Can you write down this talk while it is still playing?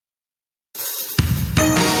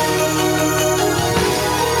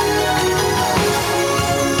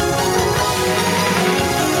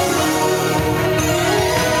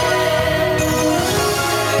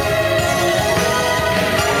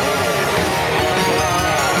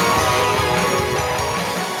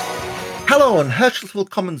Hallo und herzlich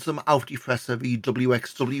willkommen zum Auf die Fresse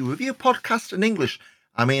WXW Review Podcast in English.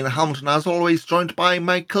 I'm Ian Hamilton, as always, joined by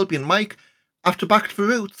Mike Kilby. And Mike, after Back to the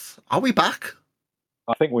Roots, are we back?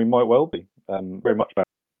 I think we might well be. Very much back.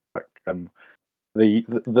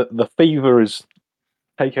 The fever is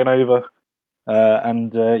taken over,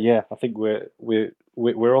 and I think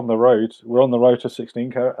we're on the road. We're on the road to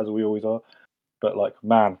 16 carat as we always are. But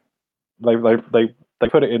man, they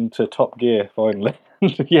put it into top gear finally.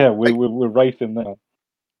 Yeah, we're racing now.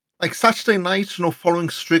 Like Saturday night, following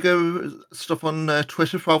Strigger stuff on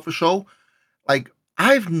Twitter throughout the show,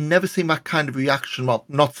 I've never seen that kind of reaction. Well,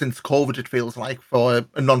 not since COVID, it feels like, for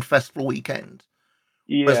a non-festival weekend.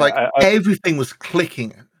 Yeah, whereas everything was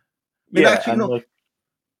clicking. Sorry,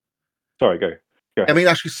 go. I mean,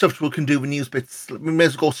 actually, stuff we can do with news bits. We may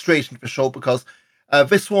as well go straight into the show because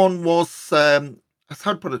this one was, how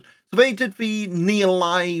to put it. So they did the near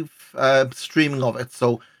live streaming of it.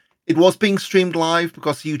 So it was being streamed live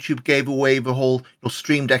because YouTube gave away the whole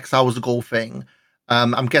streamed X hours ago thing.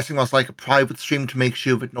 I'm guessing that's like a private stream to make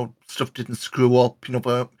sure that stuff didn't screw up.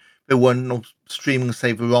 They weren't streaming,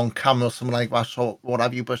 say, the wrong camera or something like that or what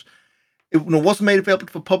have you. But it wasn't made available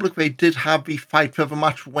for public. They did have the Fight Forever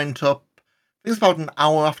match went up. I think it's about an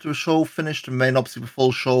hour after the show finished, and then obviously the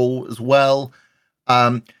full show as well.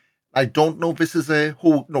 I don't know if this is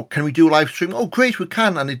can we do a live stream? Oh, great, we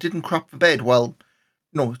can, and it didn't crap the bed. Well,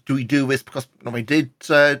 do we do this because they did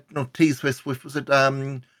tease this with, was it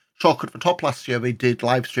Shock at the Top last year? They did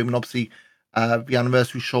live stream, and obviously the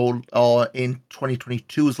anniversary show in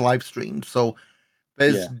 2022 is live streamed. So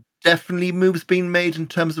there's definitely moves being made in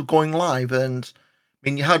terms of going live. And I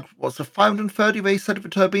mean, you had, 530 they said at the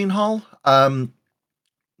Turbine Hall.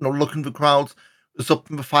 Looking at the crowds, it was up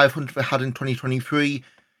from the 500 they had in 2023.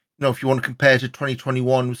 If you want to compare to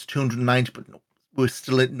 2021, it was 290, but we're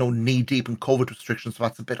still knee deep in COVID restrictions, so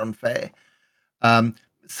that's a bit unfair.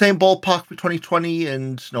 Same ballpark for 2020,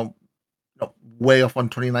 and way off on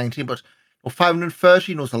 2019, but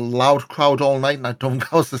 530 was a loud crowd all night, and I don't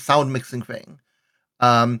think that was the sound mixing thing.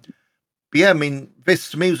 But yeah, I mean,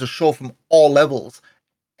 this to me was a show from all levels.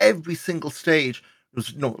 Every single stage, there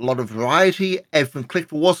was a lot of variety. Everything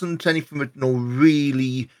clicked. There wasn't anything that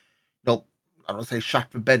really, I don't want to say shot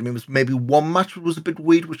the bed. I mean, it was maybe one match that was a bit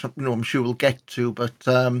weird, which I'm sure we'll get to. But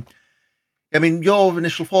I mean, your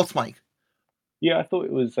initial thoughts, Mike? Yeah, I thought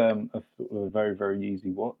it was a very, very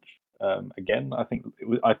easy watch. Again, I think it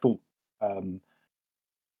was. I thought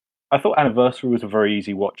Anniversary was a very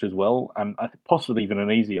easy watch as well, and possibly even an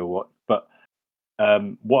easier watch. But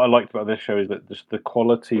what I liked about this show is that the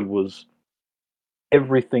quality was,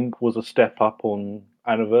 everything was a step up on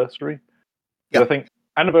Anniversary. Yeah. I think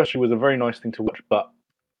Anniversary was a very nice thing to watch, but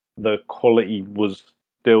the quality was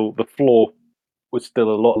still, the floor was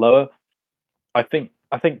still a lot lower. I think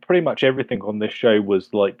pretty much everything on this show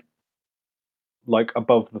was like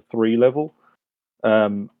above the 3 level,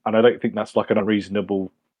 and I don't think that's like an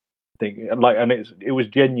unreasonable thing. And it was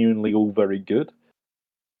genuinely all very good.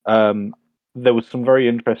 There was some very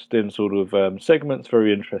interesting sort of segments,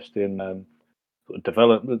 very interesting sort of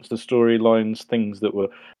developments, the storylines, things that were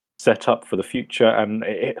set up for the future, and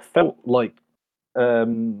it felt like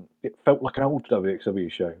an old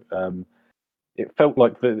WXW show. It felt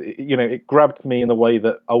like it grabbed me in the way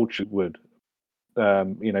that old show would.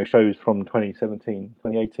 Shows from 2017,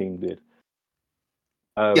 2018 did.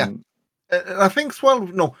 I think as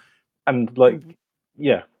well. And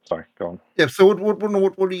sorry, go on. Yeah, so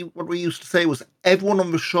what we used to say was everyone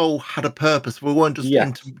on the show had a purpose. We weren't just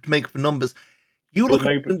in to make up the numbers. You look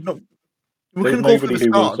at we can go through this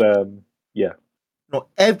card.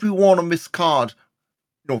 Everyone on this card,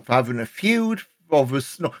 for having a feud,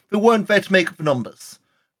 they weren't there to make up the numbers.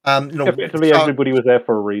 Effectively, everybody was there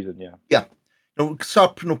for a reason. Yeah.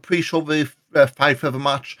 Start pre-show the Fight Forever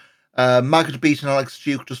match. Maggot beating Alex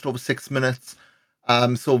Duke just over 6 minutes.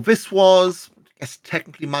 So this was, I guess,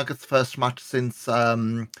 technically Maggot's first match since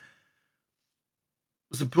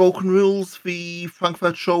was it Broken Rules, the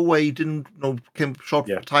Frankfurt show, where he didn't came short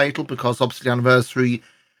for the title because obviously the Anniversary,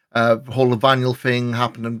 the whole Evaniel thing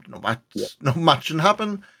happened and no match didn't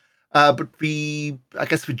happen. But I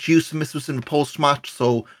guess the juice and this was in the post match.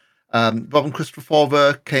 So Robin Christopher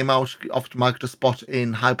Forver came out, offered Maggot a spot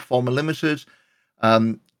in High Performer Limited.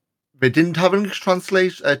 They didn't have English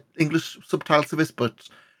subtitles to this, but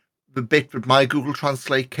the bit that my Google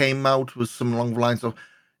Translate came out was something along the lines of,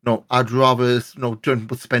 I'd rather,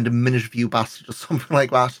 don't spend a minute with you, bastard, or something like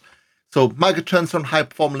that. So Maggot turns on High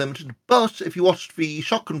Performer Limited, but if you watched the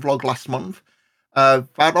Shotgun vlog last month, that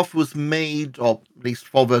offer was made, or at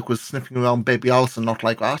least Forberg was sniffing around Baby Allison, not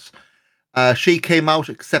like that. She came out,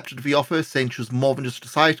 accepted the offer, saying she was more than just a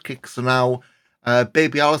sidekick. So now,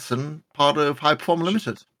 Baby Allison, part of High Performer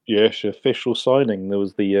Limited. Yes, official signing. There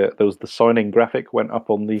was the signing graphic went up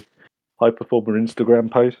on the High Performer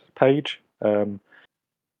Instagram page.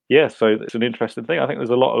 Yeah, so it's an interesting thing. I think there's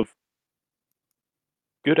a lot of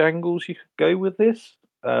good angles you could go with this.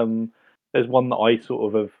 There's one that I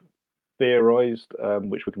sort of have theorized,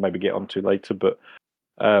 which we can maybe get onto later, but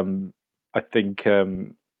I think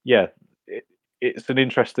yeah, it's an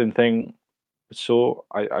interesting thing. So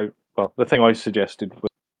well, the thing I suggested was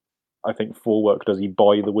I think for work does he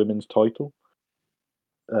buy the women's title?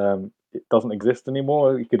 It doesn't exist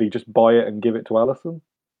anymore. Could he just buy it and give it to Allison,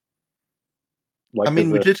 I like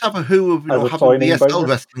mean, we did have a who of as a having the signing VSL bonus?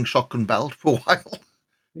 wrestling shotgun belt for a while.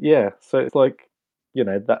 Yeah, so it's like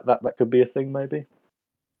that could be a thing maybe.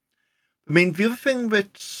 I mean, the other thing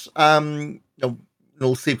that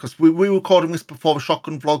we'll see, because we're recording this before the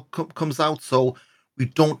shotgun vlog comes out, so we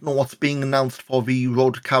don't know what's being announced for the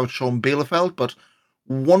Road to Carrot show in Bielefeld. But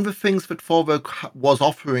one of the things that Forward was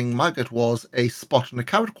offering Maggot was a spot in the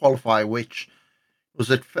Carrot qualifier, which was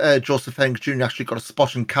that Joseph Hennig Jr. actually got a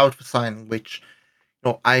spot in Carrot for signing, which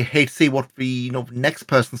I hate to see what the next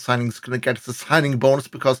person signing is going to get as a signing bonus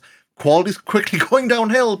because quality's quickly going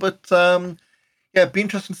downhill. But yeah, it'd be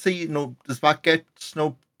interesting to see, does that get,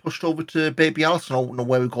 pushed over to Baby Allison? I don't know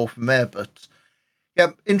where we go from there, but yeah,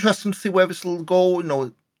 interesting to see where this will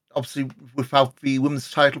go. Obviously, without the women's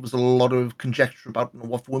title, there's a lot of conjecture about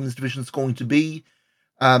what the women's division is going to be.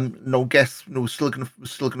 No guess, we're still gonna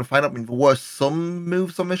find out. I mean, there were some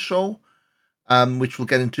moves on this show, which we'll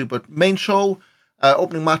get into, but main show,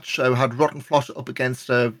 opening match, had Rotten Flot up against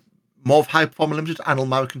more of High Performer Limited, Anil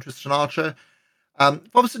Marek and Tristan Archer.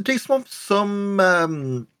 Obviously, decent one. Some,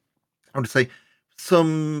 I would say,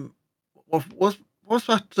 some. What was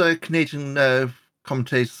that Canadian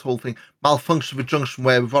commentator's whole thing? Malfunction with Junction,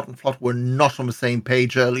 where Rotten Flot were not on the same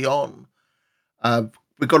page early on.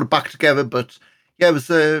 We got it back together, but yeah, it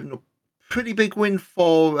was a pretty big win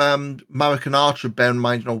for Marek and Archer. Bear in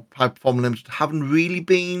mind, High Performer Limited haven't really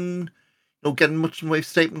been, getting much in the way of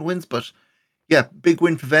statement wins, but yeah, big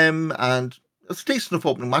win for them, and it's a decent enough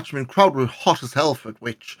opening match. I mean, crowd were hot as hell for it,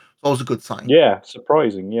 which is always a good sign. Yeah,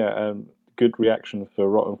 surprising. Yeah, good reaction for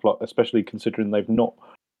Rotten Flot, especially considering they've not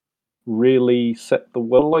really set the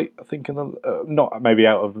world light. I think in the not maybe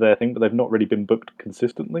out of their thing, but they've not really been booked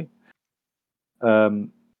consistently.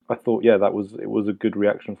 I thought, yeah, it was a good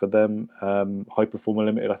reaction for them. High Performer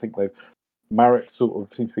Limited, I think they've Marek sort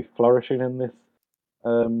of seems to be flourishing in this.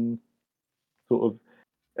 Sort of,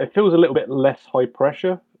 it feels a little bit less high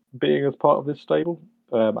pressure being as part of this stable,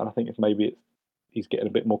 and I think he's getting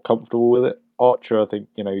a bit more comfortable with it. Archer, I think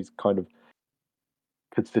he's kind of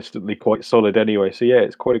consistently quite solid anyway. So yeah,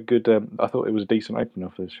 it's quite a good. I thought it was a decent opener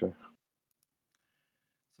for this show.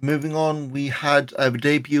 Moving on, we had the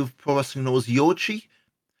debut of Pro Wrestling known as Yoshi.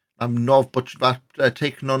 North Butcher that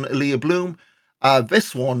taking on Aaliyah Bloom.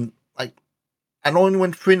 This one, like, I only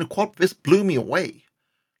went 3 1/4. This blew me away.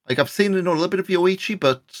 Like, I've seen a little bit of Yoichi,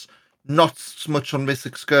 but not so much on this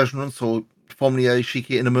excursion run. So formerly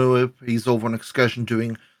Ishiki Inamura, he's over on excursion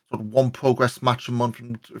doing sort of one progress match a month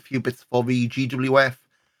and a few bits for the GWF.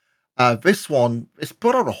 This one, it's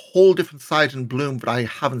brought out a whole different side in Bloom that I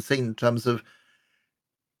haven't seen in terms of.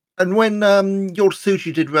 And when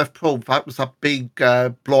Yotsuji did Rev Pro, that was that big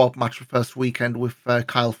blow up match for first weekend with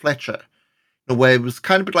Kyle Fletcher, where it was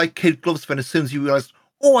kind of a bit like kid gloves. Then as soon as you realized,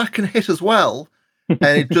 oh, I can hit as well, and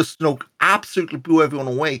it just absolutely blew everyone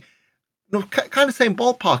away. Kind of same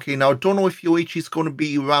ballpark here. Now I don't know if Yoichi's going to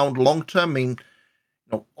be around long term. I mean,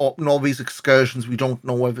 all these excursions, we don't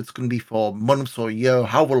know whether it's going to be for months or a year,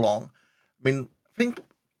 however long. I mean, I think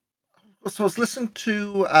so. I was listening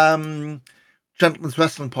to Gentleman's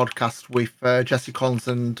Wrestling podcast with Jesse Collins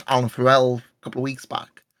and Alan Farrell a couple of weeks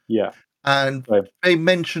back, Yeah, and so, they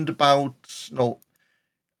mentioned about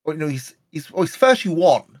he's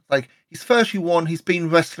 31. Like, he's 31. He's been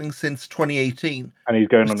wrestling since 2018, and he's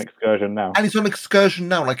going on excursion now. and he's on excursion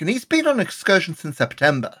now. Like, and he's been on excursion since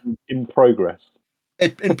September. In progress.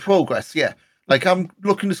 In progress, yeah. Like, I'm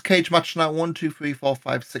looking at this cage match now: 1, 2, 3, 4,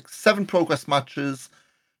 5, 6, 7 progress matches,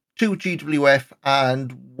 2 GWF,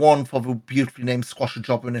 and 1 for the beautifully named Squasher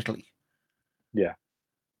Jobber in Italy. Yeah,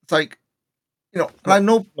 It's like, and I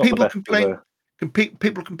know not the people best of complain.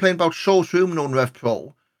 People complain about Showroom on Rev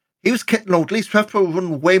Pro. He was getting, at least Rev Pro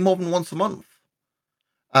running way more than once a month.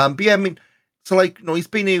 But yeah, I mean, so like, he's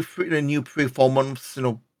been here for a new 3 or 4 months.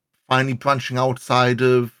 Finally branching outside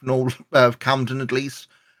of Camden at least.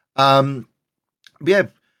 But yeah,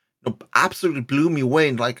 absolutely blew me away.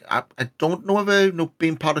 And like, I don't know whether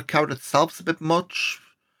being part of Carrot itself is a bit much,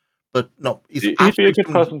 But no, he's He'd be a absolutely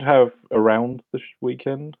good person to have around this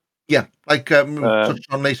weekend. yeah, like we'll touch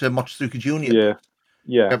Um, on later Mochizuki Junior. yeah, But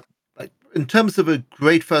yeah, yeah, like in terms of a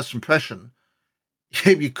great first impression,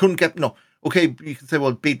 you couldn't get no. Okay, you can say,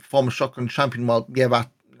 well, beat former Shotgun champion. Well, yeah,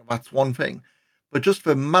 that's one thing, but just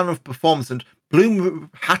for manner of performance, and Bloom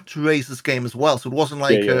had to raise his game as well, so it wasn't yeah,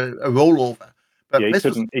 like yeah, a rollover. yeah. But this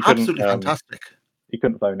was absolutely fantastic. He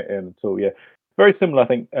couldn't phone it in at all. Yeah, very similar, I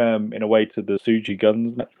think, in a way to the Suji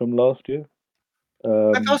Guns match from last year.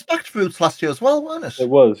 And that Um, was back to roots last year as well, wasn't it it?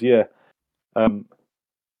 was, yeah. Um,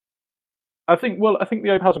 I think, well, I think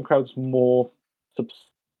the open house and crowd's more subs-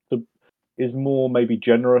 sub- is more maybe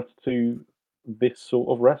generous to this sort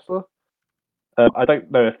of wrestler. I don't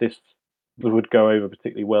know if this would go over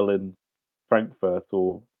particularly well in Frankfurt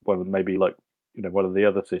or maybe like one of the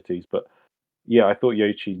other cities, but yeah, I thought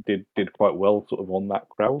Yoichi did quite well sort of on that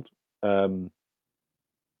crowd. Um,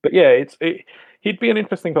 but yeah, he'd be an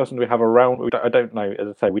interesting person to have around. I don't know, as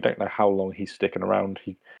I say, we don't know how long he's sticking around.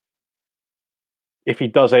 If he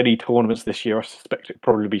does any tournaments this year, I suspect it'd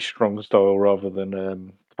probably be strong style rather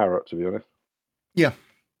than Parrot, to be honest. Yeah.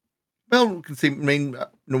 Well, we can see. I mean,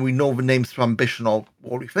 we know the names for Ambition or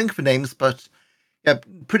what we think for names, but yeah,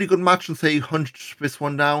 pretty good match and say hunched this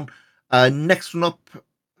one down. Next one up,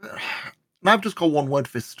 and I've just got one word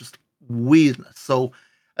for this, just weirdness. So,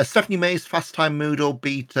 Stephanie May's Fast Time Mudo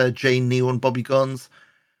beat Jane Neo and Bobby Guns.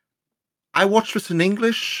 I watched this in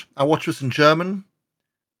English. I watched this in German.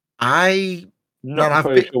 I Not now I've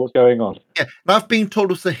entirely been sure what's going on. yeah, now I've been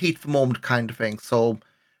told it's a heat for moment kind of thing. So,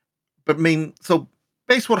 but I mean, so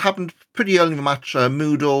basically what happened pretty early in the match,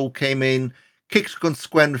 Mudo came in, kicked Gun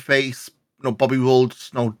square in the face. Bobby rolled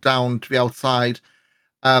down to the outside.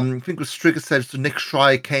 I think it was Strigger said so. Nick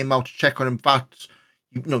Schreier came out to check on him. But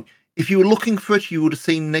if you were looking for it, you would have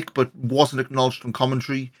seen Nick, but wasn't acknowledged on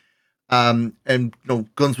commentary. And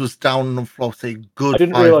Guns was down on the floor, say I good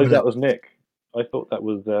didn't 5 realise that minutes. was Nick. I thought that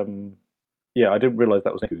was yeah. I didn't realise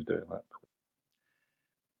that was Nick who was doing that.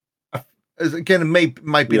 Again, it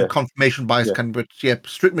might be the Yeah, confirmation bias yeah, kind of, but yeah,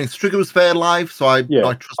 Strigger was there live, so I yeah.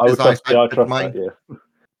 trust I his would trust. eyesight Yeah, a I bit of trust that. mine.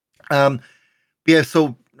 Yeah, Um, yeah,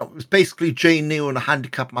 so it was basically Jane New in a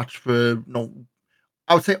handicap match for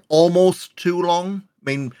I would say almost too long. I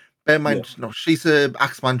mean, bear in yeah, mind, she's a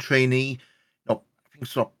Axeman trainee. I think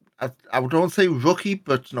so. I would not say rookie,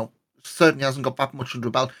 but certainly hasn't got that much under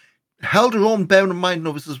her belt. Held her own, bearing in mind,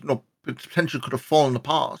 this is potentially could have fallen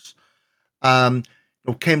apart. Um,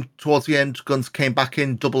 came towards the end, Guns came back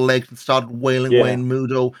in, double legged, and started wailing away yeah, in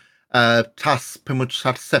Mudo. Tass pretty much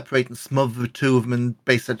had to separate and smother the two of them, and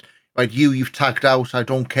basically said, "Right, you've tagged out. I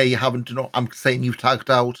don't care. You haven't. I'm saying you've tagged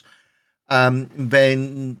out."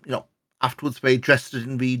 Then afterwards they addressed it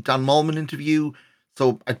in the Dan Malman interview.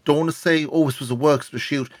 So I don't want to say, oh, this was a works of a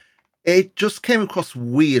shoot. It just came across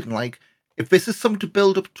weird and like if this is something to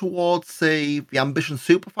build up towards, say, the Ambition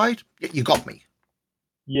Super Fight, you got me.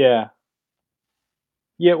 yeah,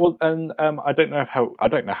 yeah. Well, and I don't know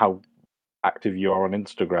how active you are on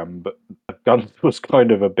Instagram, but Guns was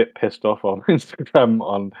kind of a bit pissed off on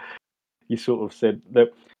Instagram. He sort of said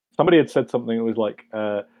that somebody had said something that was like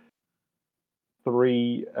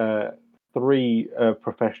three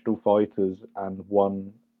professional fighters and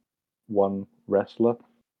one wrestler,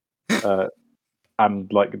 uh,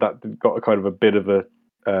 and like that got a kind of a bit of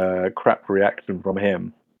a crap reaction from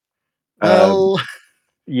him. Um, Well,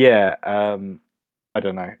 yeah, I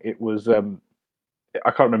don't know. It was I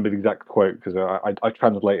can't remember the exact quote because I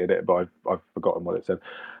translated it, but I've forgotten what it said.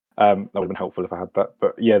 That would have been helpful if I had that.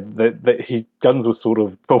 But yeah, Guns was sort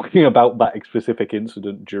of talking about that specific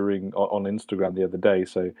incident during on Instagram the other day.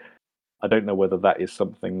 So I don't know whether that is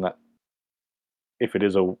something that, if it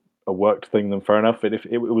is a worked thing, then fair enough. If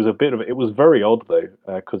it was a bit of it was very odd though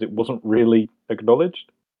because it wasn't really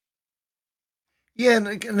acknowledged. yeah, and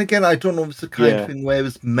again, I don't know if it's the kind of Yeah, thing where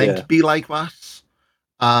it's meant to yeah, be like that.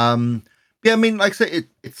 Um, yeah, I mean, like I say,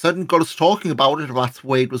 it certainly got us talking about it. If that's the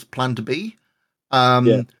way it was planned to be. yeah,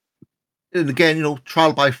 Um, and again,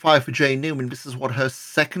 trial by fire for Jane Newman. This is what her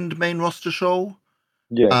second main roster show.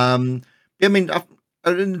 yeah, Um, yeah, I mean,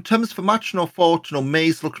 in terms of the match, I thought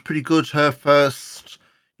Maze looked pretty good. Her first,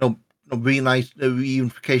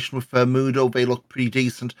 reunification with Mudo, they looked pretty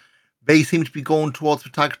decent. They seem to be going towards the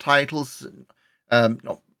tag titles.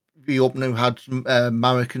 The opening had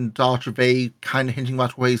Marek and Darter Bay kind of hinting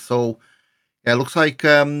that way. So yeah, it looks like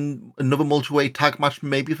another multi-way tag match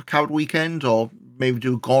maybe for Coward Weekend, or maybe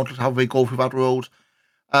do a gauntlet. How they go through that road.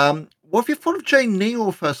 What have you thought of Jane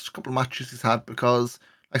Neo first couple of matches he's had? Because,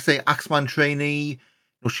 like I say, Axeman trainee,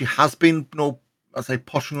 she has been, I say,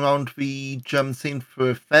 pushing around the German scene for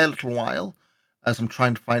a fair little while. As I'm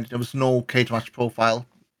trying to find, there was no cage match profile.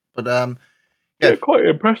 But yeah, Yeah, quite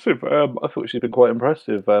impressive. I thought she'd been quite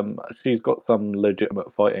impressive. She's got some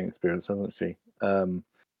legitimate fighting experience, hasn't she?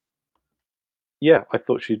 Yeah, I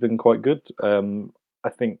thought she's been quite good. I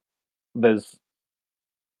think there's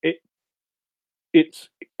it. It's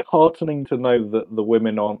heartening to know that the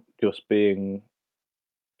women aren't just being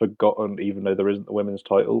forgotten, even though there isn't a women's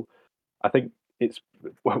title. I think it's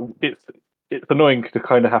well, it's annoying to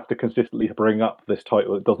kind of have to consistently bring up this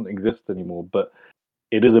title that doesn't exist anymore, but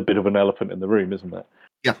it is a bit of an elephant in the room, isn't it?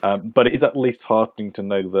 yeah. But it is at least heartening to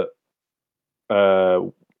know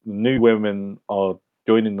that new women are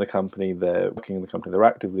joining the company. They're working in the company. They're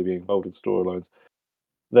actively being involved in storylines.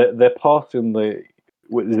 They're passing the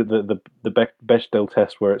Bechdel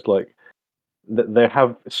test, where it's like they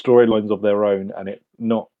have storylines of their own, and it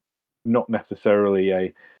not necessarily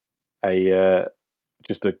a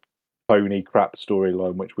just a phony crap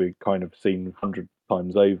storyline which we've kind of seen 100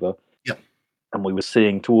 times over, Yeah. and we were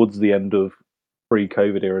seeing towards the end of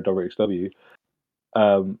pre-COVID era WXW.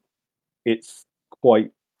 Um, it's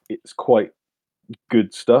quite it's quite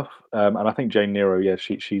good stuff, and I think Jane Nero, yeah,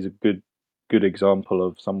 she's a good example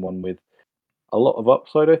of someone with a lot of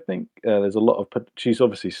upside. I think there's a lot of she's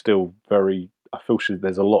obviously still very. I feel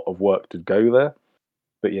there's a lot of work to go there,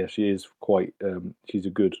 but yeah, she is quite. She's a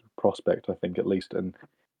good prospect, I think, at least, and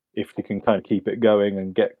if she can kind of keep it going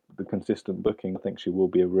and get the consistent booking, I think she will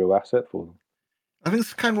be a real asset for them. I think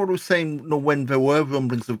it's kind of what I was saying, when there were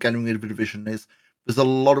rumblings of getting rid of a division is there's a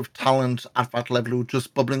lot of talent at that level who are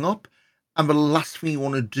just bubbling up. And the last thing you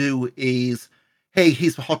want to do is, hey,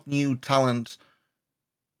 here's a hot new talent,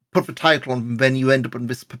 put the title on, and then you end up in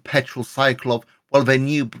this perpetual cycle of, well, they're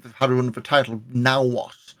new, but they've had a run of the title, now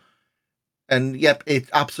what? And yep, it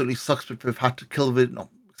absolutely sucks that they've had to kill the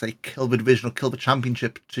division or kill the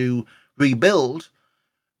championship to rebuild.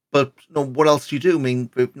 But what else do you do? I mean,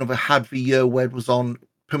 they had the year where it was on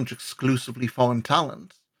pretty much exclusively foreign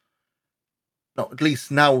talent. No, at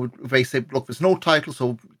least now they say, look, there's no title,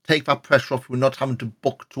 so take that pressure off. We're not having to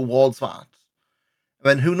book towards that. And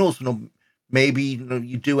then who knows? Maybe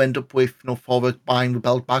you do end up with forward buying the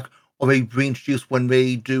belt back, or they reintroduce when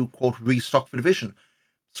they do quote restock the division.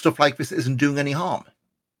 Stuff like this isn't doing any harm.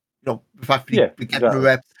 The fact that Yeah, you're getting the exactly.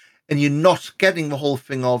 reps and you're not getting the whole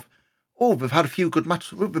thing of, oh, we've had a few good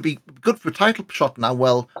matches. It would be good for a title shot now.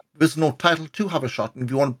 Well, there's no title to have a shot. And if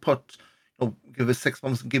you want to give us 6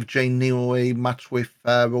 months and give Jane Neo a match with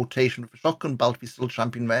rotation with a shotgun belt, if he's still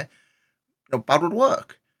champion there, that would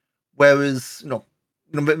work. Whereas,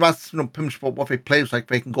 that's pretty much what they play is like.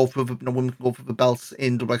 They can go for women can go for the belts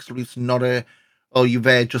in WXW. It's not a, oh, you're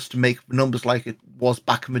there just to make the numbers like it was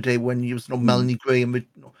back in the day when you was Mm. Melanie Gray and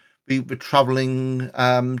the traveling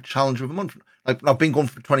challenger of the month. Like I've been going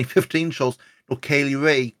for the 2015 shows. Kaylee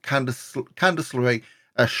Ray, Candice LeRae,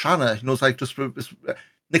 Shanna. It's like just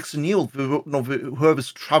Nixon Newell,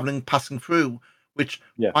 whoever's traveling, passing through. Which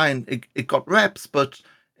Yeah, fine, it got reps, but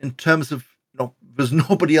in terms of there's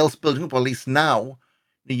nobody else building up. Or at least now,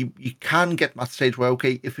 you can get that stage where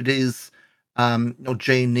okay, if it is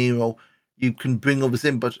Jay Nero, you can bring others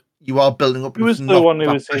in, but you are building up, who and it's was the not one that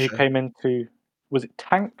who pressure. came into? Was it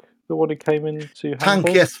Tank? The one who came into Tank,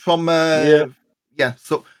 Hangtime? yes, from Yeah, yeah.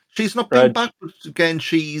 So she's not been uh, back, but again,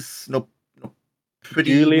 she's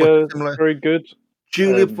pretty much Julia, similar. very good.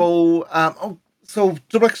 Julia Um, Vo, so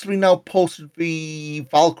Directly now posted the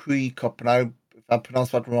Valkyrie Cup, and if I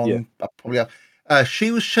pronounced that yeah. wrong, I probably have.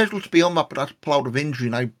 She was scheduled to be on that, but had to pull out of injury,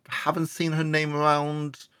 and I haven't seen her name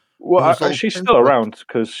around Well, the results she's since. still But around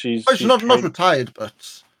because oh, she's not retired,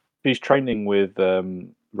 but she's training with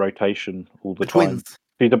rotation all the the time. twins.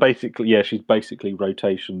 She's basically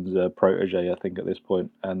rotation's protege, I think, at this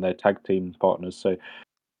point, and they're tag team partners, so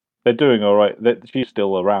they're doing all right. She's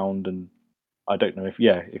still around, and I don't know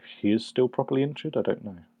if she is still properly injured. I don't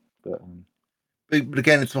know, but But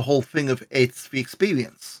again, it's the whole thing of it's the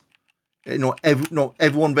experience.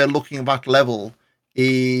 Everyone they're looking at that level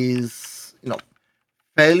is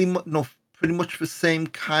fairly pretty much the same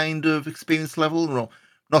kind of experience level.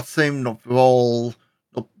 Not saying they're all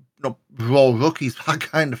they're all rookies, that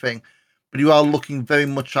kind of thing. But you are looking very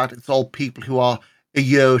much at it's all people who are a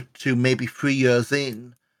year to maybe 3 years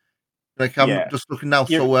in. Like I'm yeah, just looking now.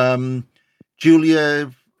 you So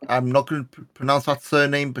Julia, I'm not going to pronounce that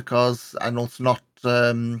surname because I know it's not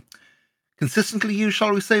consistently used,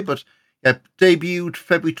 shall we say? But yeah, debuted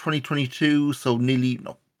February 2022, so nearly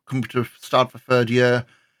coming to start the third year.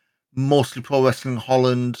 Mostly pro wrestling in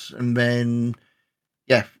Holland, and then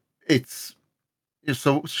yeah, it's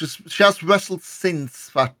so she has wrestled since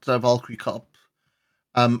that Valkyrie Cup.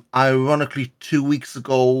 Ironically, 2 weeks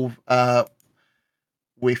ago,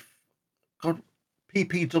 with God,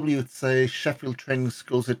 PPW, it's a Sheffield Training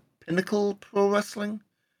Schools. It Pinnacle Pro Wrestling.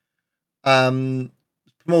 Promotion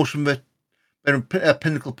that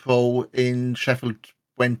Pinnacle Pro in Sheffield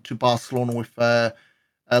went to Barcelona with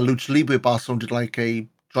Lucha Libre Barcelona, did like a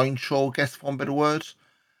joint show, I guess, for a better word.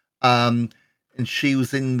 Um, and she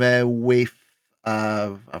was in there with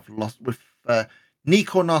Nico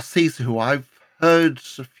Narcisa, who I've heard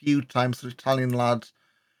a few times, an Italian lad.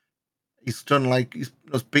 He's done like he's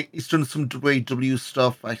done some WW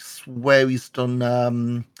stuff. I swear he's done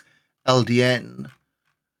LDN.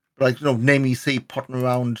 But like name you see potting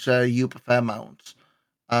around Europe a fair amount.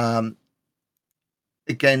 Um,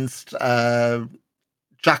 against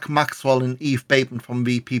Jack Maxwell and Eve Bateman from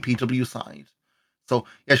the PPW side. So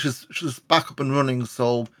yeah, she's back up and running.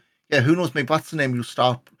 So yeah, who knows? Maybe that's the name you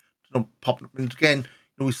start popping up. And again,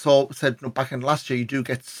 we said back in last year, you do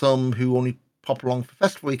get some who only pop along for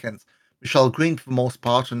festival weekends. Michelle Green for the most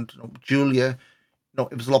part, and Julia.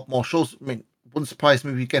 It was a lot more shows. I mean, wouldn't surprise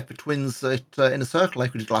me if we get the twins at Inner Circle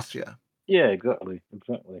like we did last year. Yeah, exactly.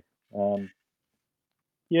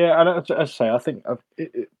 Yeah, and as I say, I think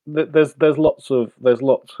there's lots of sort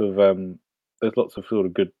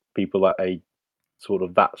of good people at a sort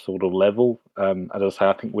of that sort of level. As I say,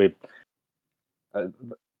 I think we're uh,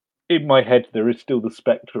 in my head there is still the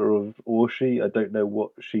spectre of Orshi. I don't know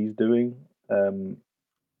what she's doing. Um,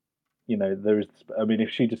 there is. I mean, if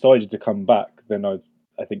she decided to come back, then I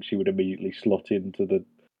think she would immediately sort of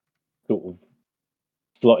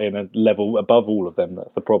slot in a level above all of them.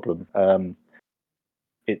 That's the problem.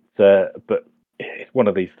 But it's one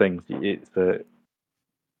of these things.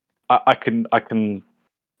 I can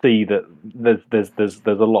see that there's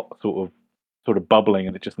a lot sort of bubbling,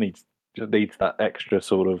 and it just needs that extra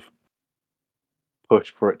sort of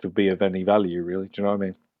push for it to be of any value. Really, do you know what I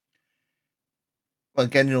mean? Well,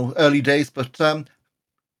 again, early days, but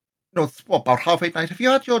it's about half 8 night. Have you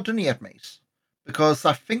had your dinner yet, mate? Because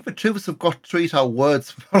I think the two of us have got to eat our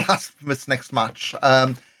words for this next match.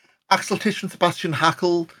 Axel Tish and Sebastian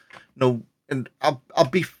Hackle. And I'll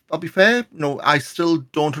be fair. I still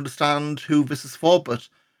don't understand who this is for, but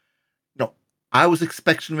I was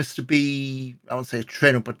expecting this to be, I won't say a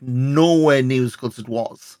trainer, but nowhere near as good as it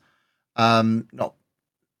was. No,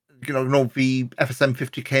 the FSM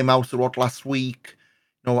 50 came out the what last week.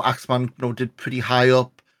 Axman, did pretty high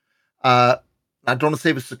up. Uh, I don't want to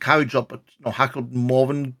say this is a carry job, but Hackle more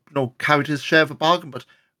than carried his share of the bargain. But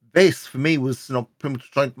this for me was pretty much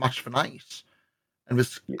a joint match for night, and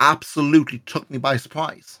this absolutely took me by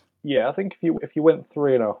surprise. Yeah, I think if you went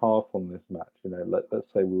 3.5 on this match,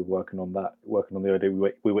 let's say we were working on the idea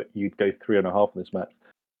you'd go 3.5 on this match.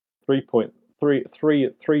 3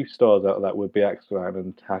 stars out of that would be Axelman,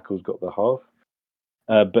 and Hackle's got the half.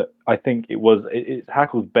 But I think it's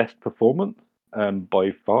Hackle's best performance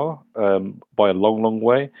by far, by a long, long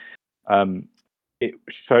way. It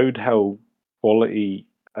showed how quality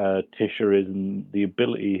Tisha is and the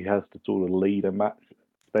ability he has to sort of lead a match,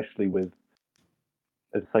 especially with,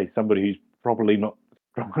 as I say, somebody who's probably not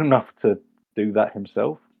strong enough to do that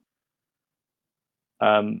himself.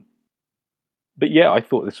 But yeah, I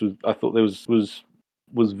thought this was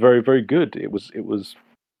very, very good. It was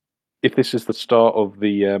if this is the start of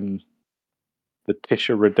the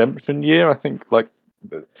Tisha redemption year, I think, like,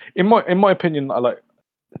 in my opinion, I like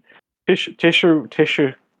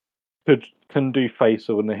Tisha can do face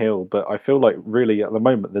on the hill, but I feel like really at the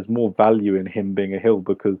moment there's more value in him being a hill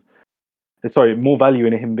more value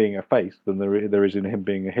in him being a face than there is in him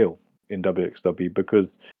being a heel in WXW, because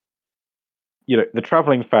the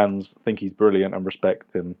traveling fans think he's brilliant and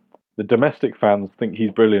respect him. The domestic fans think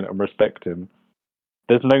he's brilliant and respect him.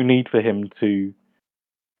 There's no need for him to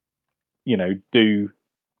do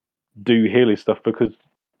heely stuff, because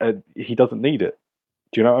he doesn't need it.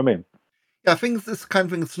 Do you know what I mean? Yeah, I think this kind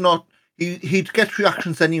of thing. It's not he'd get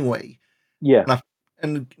reactions anyway. Yeah.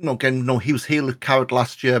 Again, he was heel at Carrot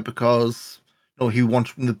last year because he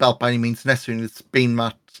wanted the belt by any means necessary, and it's been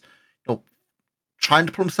that trying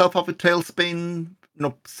to put himself off a tailspin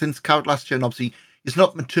since Carrot last year, and obviously he's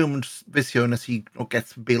not matured this year unless he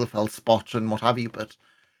gets the Bielefeld spot and what have you. But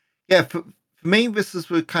yeah, for me, this is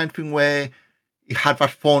the kind of thing where he had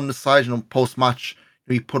that phone on the side, post match,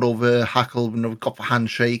 he put over Hackle, got the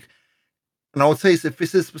handshake. And I would say if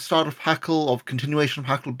this is the start of Hackle, of continuation of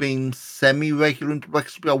Hackle being semi-regular into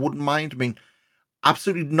WXW, I wouldn't mind. I mean,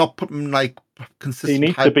 absolutely not put him like He consistent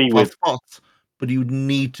needs to high be profile with spots, but you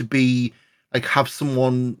need to be like have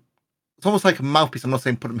someone. It's almost like a mouthpiece. I'm not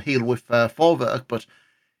saying put him heel with Forwerk, but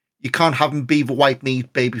you can't have him be the white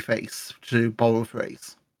meat babyface, to borrow a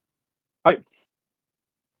phrase. I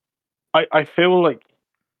I feel like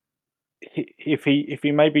if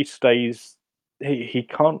he maybe stays, he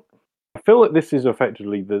can't. feel like this is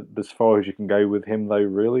effectively as far as you can go with him, though.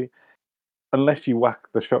 Really, unless you whack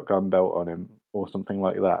the shotgun belt on him or something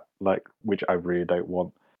like that, like which I really don't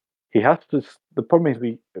want. He has to. The problem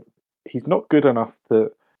is he's not good enough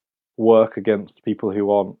to work against people who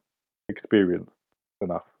aren't experienced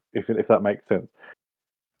enough. If that makes sense.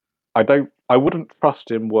 I don't. I wouldn't trust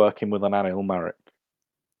him working with an Anil Marek,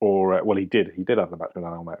 or well, he did. He did have a match with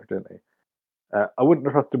Anil Marek, didn't he? I wouldn't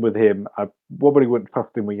trust him with him. I probably wouldn't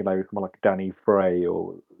trust him with someone like Danny Frey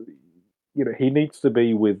or he needs to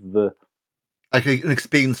be with Like an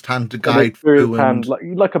experienced hand to an guide through, experienced hand,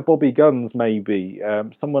 and like a Bobby Guns maybe,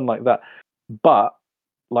 someone like that. But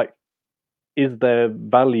like, is there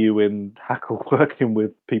value in Hackle working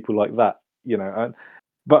with people like that?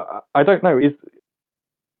 But I don't know.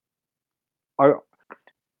 I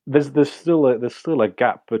there's still a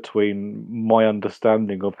gap between my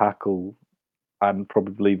understanding of Hackle and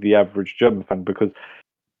probably the average German fan because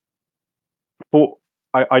for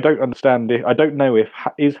I don't understand it. I don't know if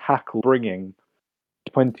is Hackle bringing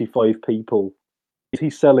 25 people. Is he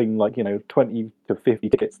selling 20 to 50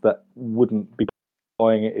 tickets that wouldn't be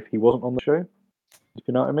buying it if he wasn't on the show? Do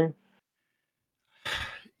you know what I mean?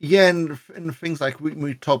 yeah, and things like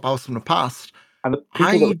we talked about in the past. And the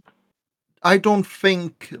people that I don't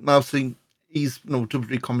think, obviously he's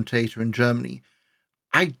WWE commentator in Germany.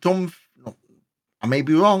 I don't. No, I may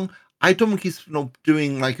be wrong. I don't think he's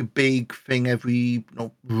doing like a big thing every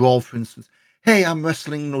Raw, for instance. Hey, I'm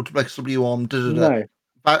wrestling WXW on da da da. no,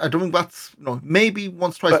 But I don't think that's maybe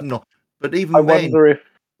once twice but no. But I even then, wonder if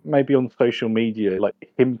maybe on social media, like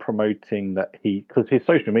him promoting that because his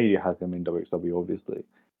social media has him in WXW, obviously,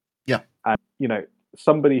 yeah, and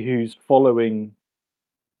somebody who's following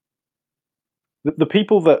the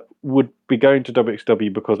people that would be going to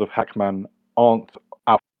WXW because of Hackman aren't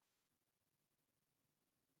out.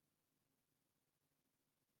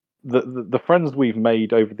 The friends we've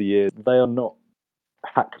made over the years, they are not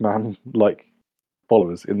Hackman like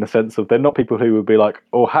followers in the sense of they're not people who would be like,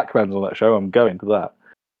 "Oh, Hackman's on that show, I'm going to that."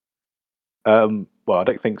 Well, I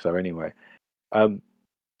don't think so anyway.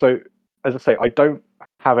 So, as I say, I don't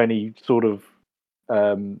have any sort of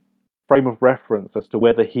frame of reference as to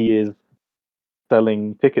whether he is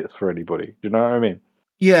selling tickets for anybody. Do you know what I mean?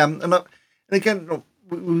 yeah, and again,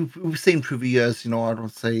 we've seen through the years. I don't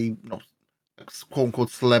say quote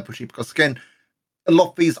unquote celebrity because again, a lot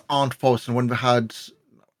of these aren't forced. And when we had,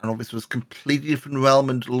 I know this was completely different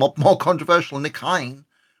realm and a lot more controversial. Nick Hine,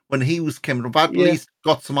 when he was came, but at Yeah, least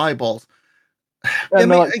got some eyeballs. Yeah, I and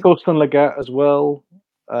mean, like Torsten Legat as well.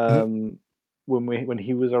 mhm. When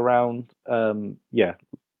he was around, yeah,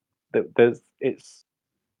 there's it's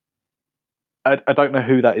I don't know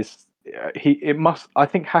who that is. It must. I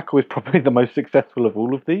think Hackle is probably the most successful of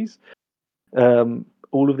all of these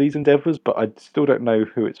endeavors, but I still don't know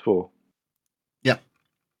who it's for. Yeah,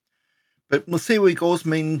 but we'll see where he goes. I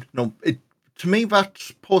mean, to me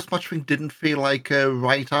that post match thing didn't feel like a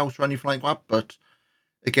write out or anything like that. But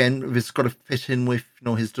again, it's got to fit in with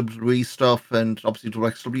his WWE stuff and obviously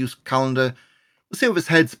WXW's calendar. We'll see where his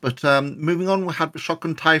heads. But moving on, we had the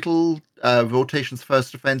shotgun title, rotation's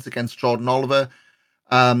first defense against Jordan Oliver.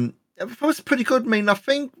 It was pretty good. I mean, I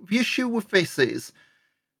think the issue with this is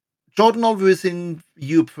Jordan Oliver is in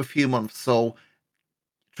Europe for a few months, so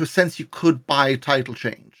to a sense you could buy a title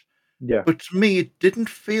change. Yeah, But to me, it didn't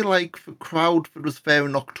feel like the crowd that was there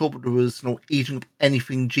in October that was eating up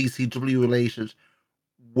anything GCW related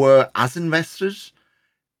were as invested.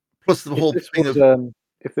 Plus the if whole this thing was of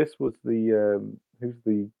if this was the who's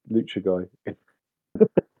the lucha guy?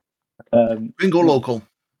 Gringo Not Local.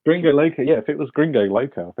 Gringo Loco. Yeah, if it was Gringo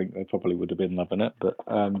Loco, I think they probably would have been loving it. But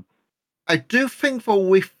I do think for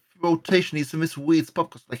with rotation, he's in this weird spot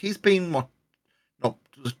because like he's been what not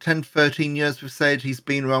 10, 13 years we've said he's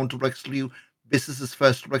been around WXW. This is his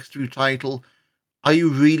first WXW title. Are you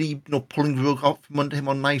really pulling the rug out from under him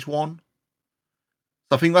on night one?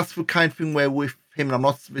 So I think that's the kind of thing where with him, and I'm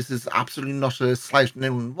not this is absolutely not a slight on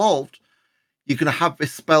anyone involved, you're gonna have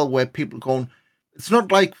this spell where people are going, it's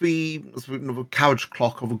not like the carriage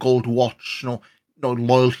clock of a gold watch,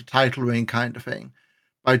 loyalty title ring kind of thing.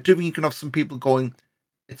 But I do think you can have some people going,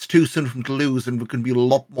 it's too soon for him to lose, and we can be a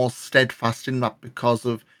lot more steadfast in that because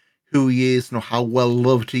of who he is and how well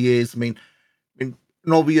loved he is.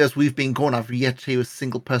 In all the years we've been going, I've yet to hear a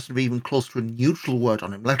single person be even close to a neutral word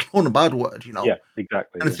on him, let alone a bad word. yeah,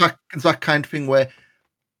 exactly. And Yeah. it's that kind of thing where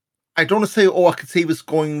I don't want to say, oh, I could see this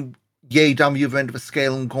going yay down the other end of the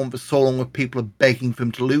scale and going for so long where people are begging for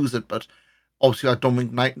him to lose it. But obviously, I don't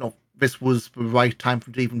think this was the right time for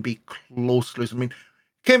him to even be close to lose. I mean,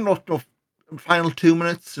 came not final 2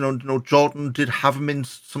 minutes. Jordan did have him in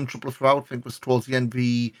some trouble throughout. I think it was towards the end of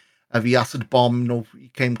the the acid bomb. He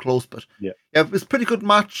came close, but Yeah. yeah, it was a pretty good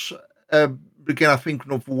match. Again, I think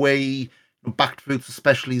the way back to roots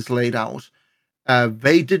especially is laid out.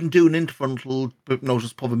 They didn't do an interval until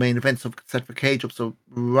just for the main event, so we could set the cage up. So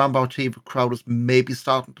around about here, the crowd was maybe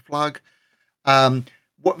starting to flag.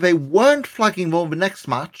 What they weren't flagging though the next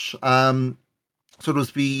match. So it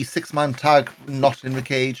was the 6-man tag not in the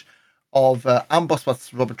cage of Amboss,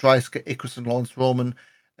 that's Robert Dreisker, Icarus, and Lawrence Roman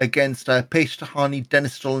against Paige Tahani,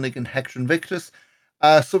 Dennis Stolnik, and Hector Invictus.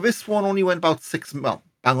 So this one only went about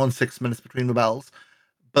bang on 6 minutes between the bells.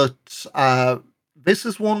 But this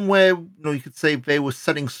is one where you could say they were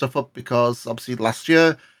setting stuff up because obviously last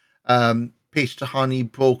year, Paige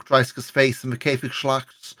Tahani broke Dreisker's face in the Kayfic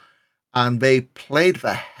Schlacht, and they played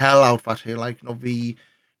the hell out of that here. Like the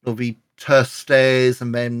terse stares,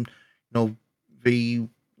 and then the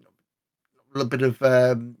little bit of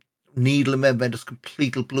needle, and then just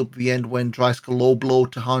completely blew up the end when Dreisker low blow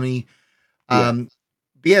Tahani. Yeah.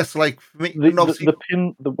 But yes, like for me, and obviously The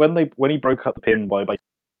pin, when he broke up the pin by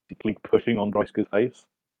basically pushing on Dreisker's face,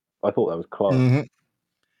 I thought that was class. mhm.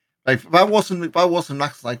 Like that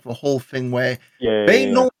wasn't like the whole thing where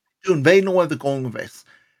they know Yeah. what they're doing, they know where they're going with this.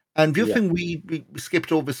 And the other Yeah. thing we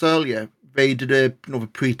skipped over this earlier, they did the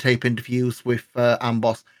pre-tape interviews with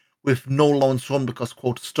Amboss with no Lawrence Run because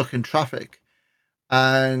quote stuck in traffic.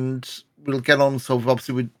 And we'll get on. So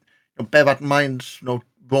obviously we bear that in mind.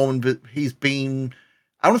 Roman, he's been,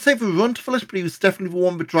 I don't say the run for it, but he was definitely the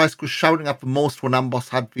one that Dreisk was shouting at the most when Amboss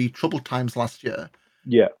had the trouble times last year.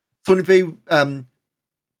 Yeah. So if they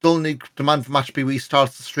Dolnik demand for match be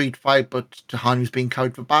restarts the street fight, but Tahani was being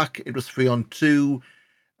carried for back. It was 3-on-2.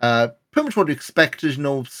 Pretty much what you expected,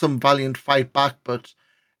 some valiant fight back, but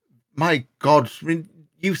my God, I mean,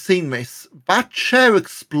 you've seen this. That chair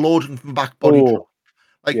exploding from back body drop. Oh,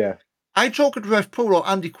 Like, yeah. I joke at Ref Pro,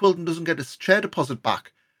 Andy Quilton doesn't get his chair deposit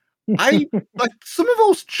back. I like some of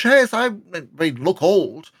those chairs, they look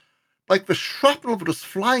old. Like the shrapnel was just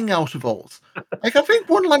flying out of those. Like, I think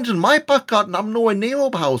one landed in my back garden, I'm nowhere near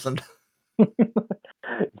Oberhausen.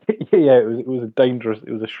 Yeah, it was a dangerous.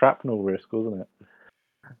 It was a shrapnel risk, wasn't it?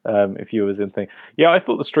 If you was in thing, yeah, I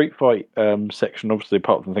thought the street fight section, obviously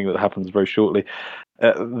apart from the thing that happens very shortly,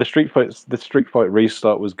 the street fight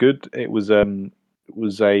restart was good. It was a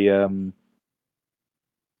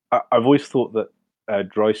I've always thought that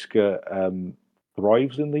Dreisker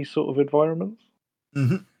thrives in these sort of environments.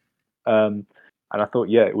 Mm-hmm. And I thought,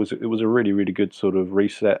 yeah, it was a really really good sort of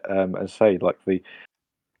reset. As I say, like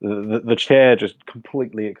the chair just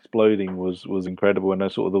completely exploding was incredible,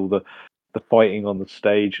 and sort of all the fighting on the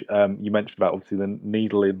stage. You mentioned about obviously the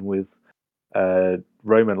needling with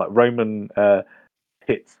Roman, like Roman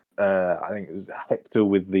hits. I think it was Hector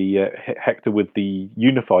with the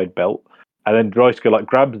unified belt, and then Dreisker like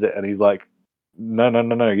grabs it, and he's like, no,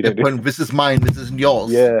 you don't do. This is mine, this isn't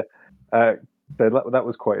yours. Yeah, so that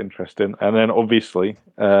was quite interesting, and then obviously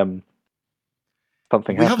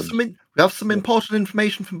something We have happens. some important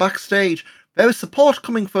information from backstage. There is support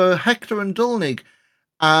coming for Hector and Dolnig,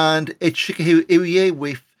 and it's Shikahiro Irie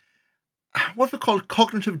with what we call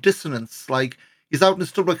cognitive dissonance. Like he's out in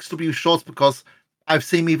his WXW shorts because I've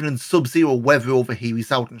seen him even in Sub-Zero weather over here.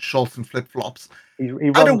 He's out in shorts and flip flops He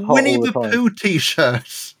and a runs hot Winnie all the the time. Pooh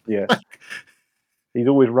t-shirt. Yeah, he's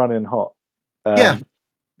always running hot. Yeah,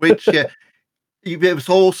 which there's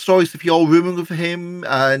all stories if you're rooming with him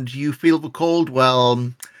and you feel the cold.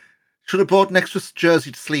 Well, should have brought an extra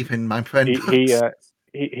jersey to sleep in, my friend.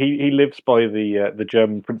 He lives by the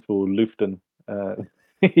German principle Luften.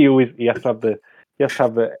 He has to have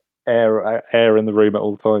the air in the room at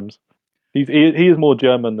all times. He is more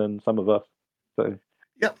German than some of us. So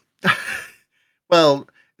Yeah. Well,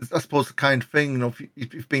 I suppose the kind of thing,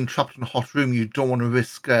 if you've been trapped in a hot room, you don't want to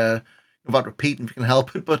risk about repeating if you can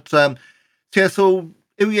help it. But yeah, so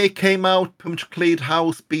Irie came out, pretty much cleared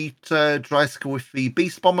house, beat Dreisker with the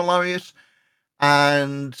Beast Bomber Lariat.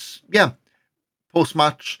 And yeah, post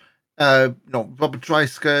match, Robert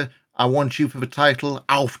Dreisker, I want you for the title.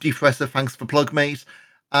 Auf die Fresse, thanks for plug, mate.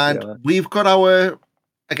 And yeah, we've got our,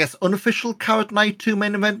 I guess, unofficial Carrot Night 2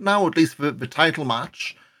 main event now, at least for the title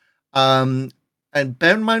match. And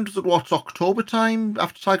bear in mind, was it October time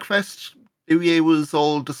after Tagfest? Irie was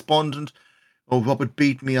all despondent. Oh, Robert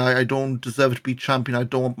beat me. I don't deserve to be champion. I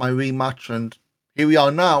don't want my rematch. And here we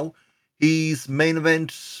are now. He's main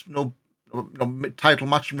event, title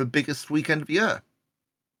match in the biggest weekend of the year.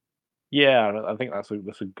 yeah. I think that's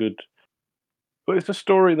a good. But it's a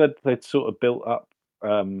story that they'd sort of built up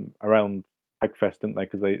around Hagfest, didn't they?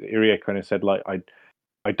 Because Irie kind of said like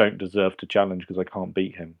I don't deserve to challenge because I can't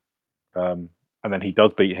beat him. And then he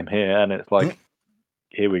does beat him here, and it's like,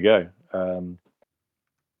 here we go.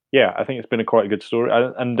 Yeah, I think it's been a quite a good story,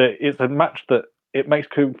 and it's a match that it makes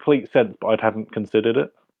complete sense, but I hadn't considered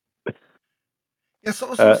it. Yeah,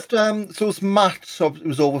 so it was Matt. So it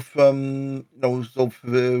was over from it was over for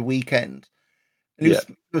the weekend, and Yeah,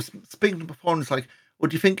 he was speaking before, and he's like, "Well,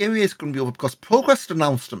 do you think area is going to be over because Progress had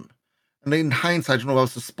announced them?" And in hindsight, I don't know if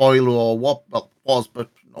that was a spoiler or what was, but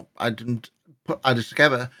I didn't add it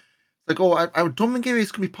together. Like, oh, I don't think area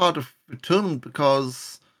is going to be part of the tournament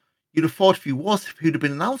because you'd have thought if he'd have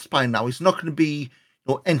been announced by now, he's not going to be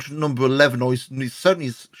entrant number 11, or he's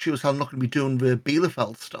certainly sure as hell not going to be doing the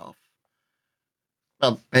Bielefeld stuff.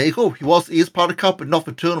 Well, there you go. He is part of the cup, but not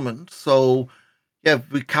the tournament. So yeah,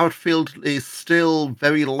 the carrot field is still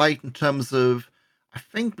very light in terms of, I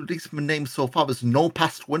think, at least from the names so far, there's no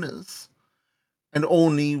past winners, and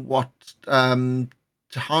only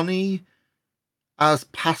Tahani as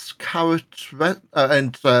past carrot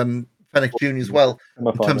and Fennec Jr. as well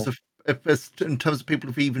in terms semi-final. of people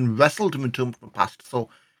who've even wrestled him in tournament in the past. So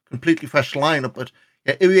completely fresh lineup, but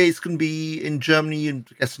yeah, Irie is going to be in Germany and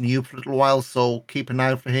I guess in Europe for a little while, so keep an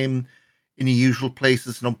eye out for him in the usual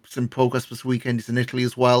places. It's in progress this weekend. He's in Italy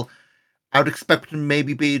as well. I would expect him to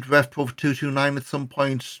maybe be at Rev Pro 229 at some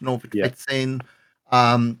point, if it Yeah, fits in.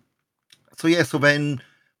 Um, so yeah, so then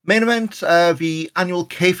main event, the annual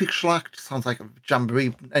Kfix Schlacht, sounds like a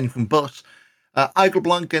jamboree, anything but. Igel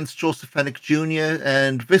Blanc against Joseph Fennick Jr.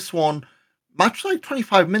 And this one, match like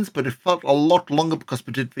 25 minutes, but it felt a lot longer because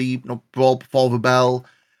we did the brawl before the bell.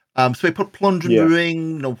 So we put plunge in the yeah,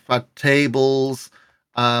 ring, had tables,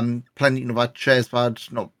 plenty, had chairs, had,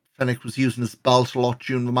 Fennick was using his belt a lot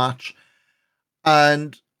during the match.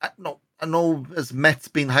 And I know as Met's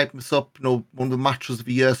been hyping this up, one of the matches of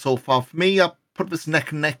the year so far. For me, I put this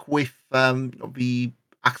neck and neck with the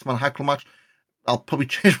Axeman Hackle match. I'll probably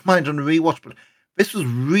change my mind on the rewatch, but this was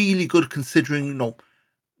really good considering,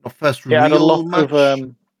 the first it had a lot real of match.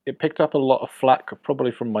 it picked up a lot of flack, probably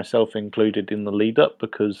from myself included, in the lead up,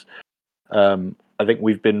 because I think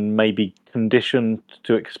we've been maybe conditioned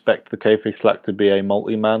to expect the Kfix Slack to be a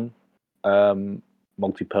multi-man,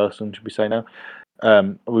 multi-person, should we say now?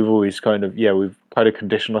 We've always we've kind of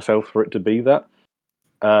conditioned ourselves for it to be that.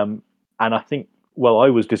 And I think, I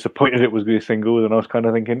was disappointed it was going to be singles, and I was kind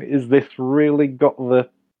of thinking, is this really got the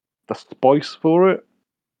spice for it?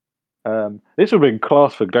 This would have been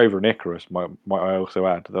class for Dover and Icarus, might I also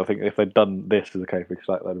add. I think if they'd done this as a Kfix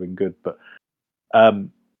Slack, that'd have been good. But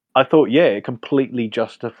I thought, it completely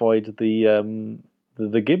justified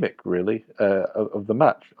the gimmick, really, of the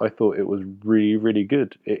match. I thought it was really, really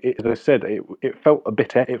good. As I said, it felt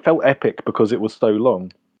it felt epic because it was so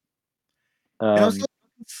long. I was a Um, little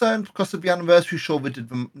concerned because of the anniversary show we did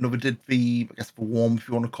the I guess the warm, if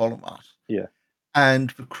you want to call it that. yeah,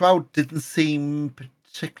 And the crowd didn't seem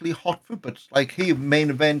particularly hot for it, but like here,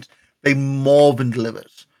 main event, they more than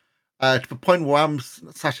delivered. To the point where I'm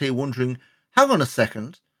sat here wondering, hang on a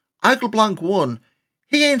second, Igel Blanc won.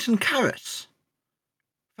 He ain't in carrots.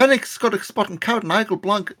 Phoenix got a spot in carrot, and Igel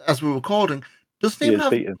Blanc, as we're recording, doesn't he even is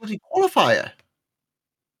have a beaten. bloody qualifier.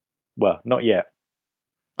 Well, not yet.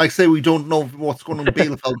 Like I say, we don't know what's going on in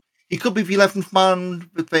Bielefeld. He could be the 11th man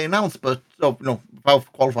that they announced, but without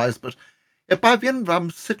qualifiers. But by the end, I'm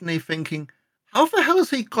sitting here thinking, how the hell has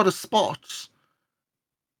he got a spot?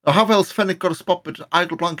 Or how the hell's Fennec got a spot, but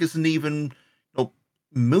Idle Blanc isn't even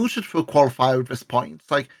mooted for a qualifier at this point? It's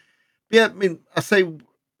like, yeah, I mean, I say, would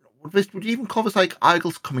you even call this like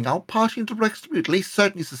Idle's coming out party into WXW? At least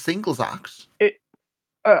certainly it's a singles act. It.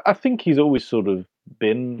 I think he's always sort of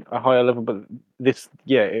been a higher level, but this,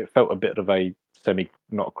 it felt a bit of a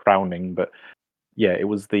not crowning, but it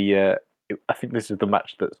was the. I think this is the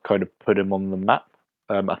match that's kind of put him on the map.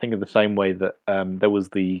 I think in the same way that there was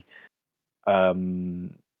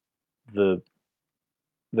um, the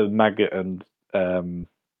Maggot and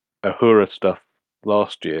Ahura stuff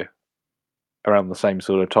last year around the same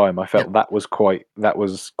sort of time. I Yeah. felt that was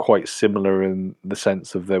quite similar in the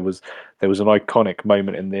sense of there was an iconic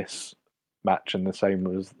moment in this match, and the same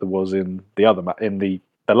as there was in the other in the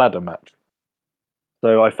ladder match.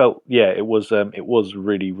 So I felt, it was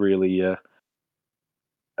really, really.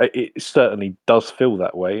 It certainly does feel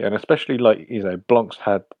that way, and especially like Blanc's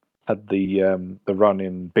had the run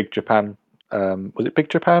in Big Japan. Was it Big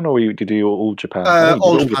Japan, or did he do All Japan? I think he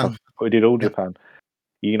did All All Japan. Japan. Or he did All Yeah. Japan.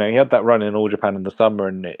 He had that run in All Japan in the summer,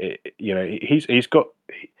 and he's got,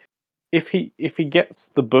 if he gets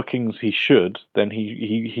the bookings he should, then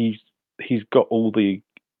he's got all the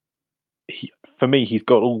for me, he's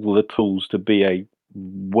got all the tools to be a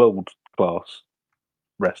world class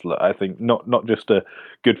wrestler. I think not just a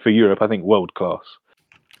good for Europe. I think world class.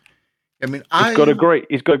 I mean, He's got a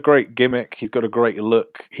great gimmick. He's got a great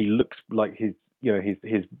look. He looks like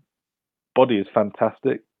his body is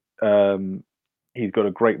fantastic. He's got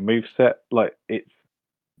a great move set. Like, it's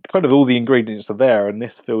kind of all the ingredients are there, and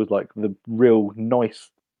this feels like the real nice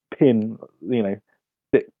pin.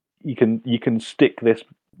 That you can stick this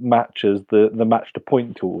match as the match to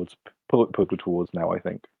point towards now. I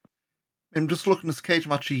think. I'm just looking at this cage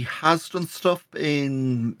match. He has done stuff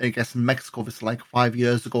in, I guess, Mexico. This is like 5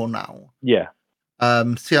 years ago now. Yeah.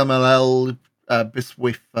 CMLL. This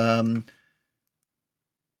with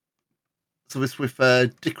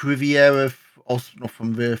Dick Riviera, also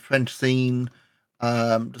from the French scene.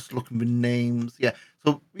 Just looking for names. Yeah.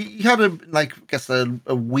 So he had a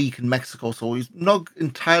week in Mexico, so he's not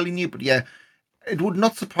entirely new, but yeah, it would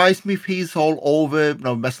not surprise me if he's all over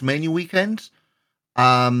WrestleMania weekend.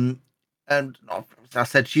 And as I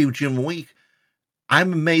said to you during the week,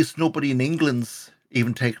 I'm amazed nobody in England's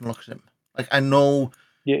even taken a look at him. Like, I know.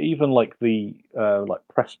 Yeah, even like the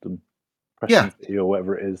Preston Yeah. City or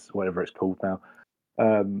whatever it's called now.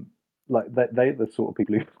 Like they the sort of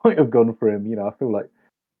people who might have gone for him. I feel like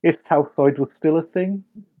if Southside was still a thing,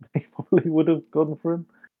 they probably would have gone for him.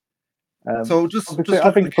 So just Obviously, I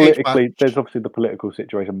looking think at the cage match. politically, there's obviously the political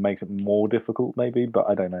situation makes it more difficult, maybe, but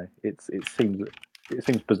I don't know. It seems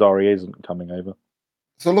bizarre he isn't coming over.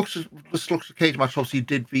 So just look at the cage match. Obviously,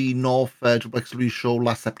 did the North WXW show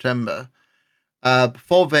last September.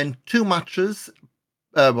 Before then, two matches.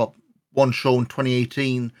 Well, one show in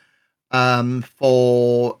 2018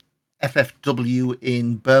 for FFW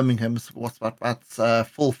in Birmingham. So what's that? That's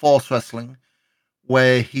Full Force Wrestling,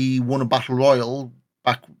 where he won a battle royal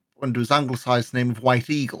back under his anglicized name of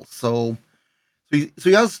White Eagle. So he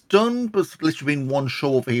has done, but it's literally been one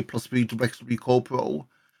show over here plus the WXW Co-Pro.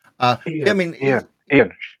 I mean, Ian, do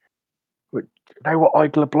you know what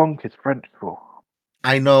Igla Blanc is French for?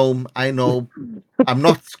 I know. I'm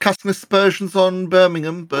not casting aspersions on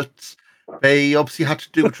Birmingham, but they obviously had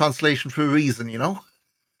to do a translation for a reason,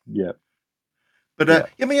 Yeah.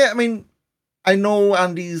 But I mean, I know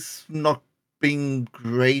Andy's not being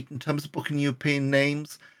great in terms of booking European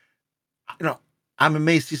names. I'm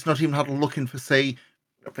amazed he's not even had a look in for, say,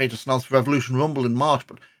 they just announced Revolution Rumble in March,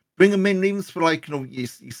 but bring him in even for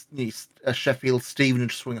Sheffield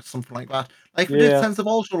Stevenage swing or something like that. Like we did Sense of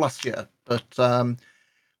Ultra last year, but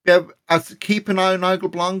as keep an eye on Nigel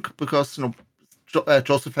Blanc because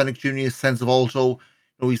Joseph Fennick Jr. Sense of Alto.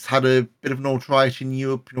 He's had a bit of notoriety in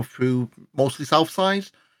Europe, through mostly Southside.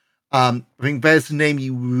 I think there's a name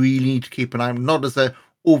you really need to keep an eye on. Not as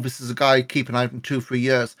this is a guy keep an eye on in 2-3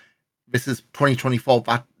 years. This is 2024.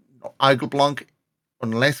 That Nigel Blanc,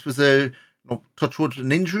 unless there's a touchwood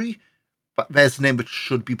an injury, but there's a name that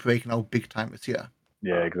should be breaking out big time this year.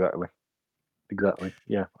 Yeah, exactly.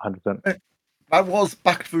 Yeah, 100%. That was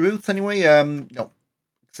back to the roots anyway.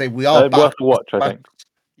 Say we are back. Worth a watch, I think.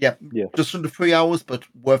 Yeah, just under 3 hours, but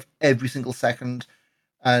worth every single second.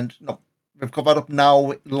 And we've got that up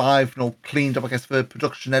now live, cleaned up, I guess, for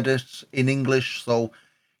production edit in English. So,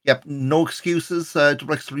 yep, no excuses.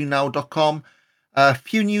 WXWnow.com. A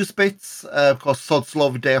few news bits. Of course, Sod's Law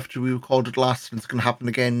the day after we recorded last, and it's going to happen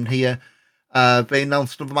again here. They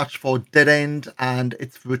announced another match for Dead End, and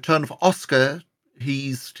it's the return of Oscar.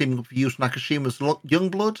 He's teaming up with Yuta Nakashima's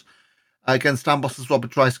Youngblood against Amboss's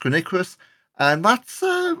Robert Rice Chronicrus. And that's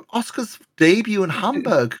Oscar's debut in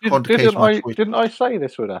Hamburg. Didn't I say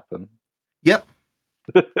this would happen? Yep.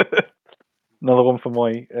 Another one for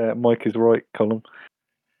my Mike is Right column.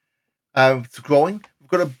 It's growing. We've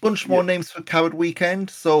got a bunch more names for Coward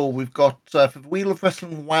Weekend. So we've got for the Wheel of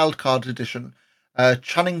Wrestling Wildcard Edition,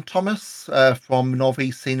 Channing Thomas from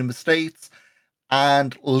Northeast Scene in the States,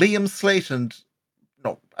 and Liam Slayton.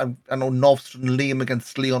 I know North's done Liam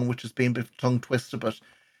against Leon, which has been a bit of a tongue twister, but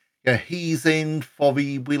yeah, he's in for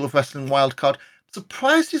the Wheel of Wrestling Wildcard.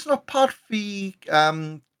 Surprised he's not part of the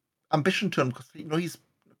Ambition tournament because he's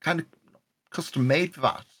kind of custom made for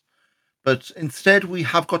that. But instead, we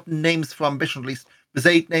have got names for Ambition. At least there's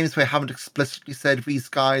 8 names we haven't explicitly said these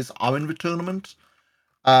guys are in the tournament.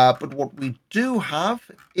 But what we do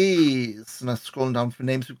have is, and I'm scrolling down for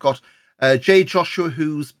names, we've got Jay Joshua,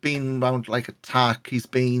 who's been around like Attack. He's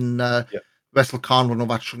been WrestleCon, well, no,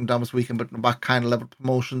 that's shutting down this weekend, but that kind of level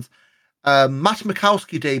promotions. Matt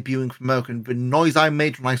Mikowski debuting for American. The noise I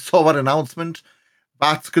made when I saw that announcement,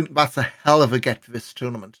 that's a hell of a get for this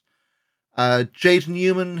tournament. Jaden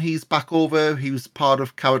Newman, he's back over. He was part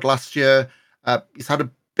of Coward last year. He's had a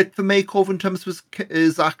bit of a makeover in terms of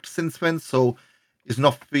his act since then, so he's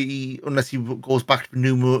not unless he goes back to the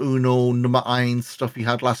numero uno, number 1 stuff he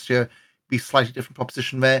had last year, be slightly different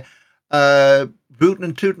proposition there. Rootin'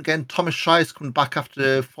 and Tootin' again, Thomas Shire's coming back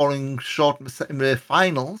after falling short in the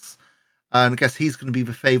finals. and I guess he's going to be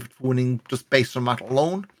the favourite for winning just based on that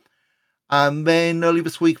alone. And then early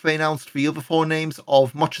this week, they announced the other four names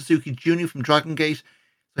of Mochizuki Jr. from Dragon Gate.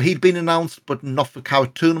 So he'd been announced, but not for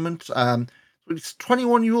Carrot Tournament. So he's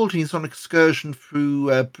 21-year-old and he's on excursion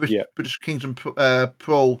through British Kingdom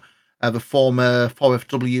Pro, the former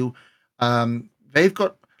 4FW. They've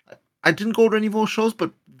got. I didn't go to any of those shows,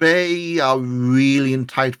 but they are really in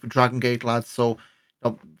tight for Dragon Gate lads. So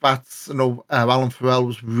that's Alan Farrell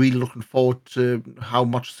was really looking forward to how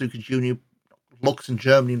Mochizuki Jr. looks in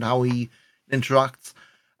Germany and how he interacts.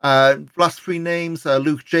 Last three names: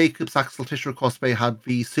 Luke Jacobs, Axel Tischer. Of course, they had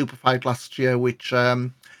the super fight last year, which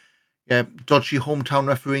dodgy hometown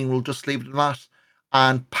refereeing. We'll just leave it at that.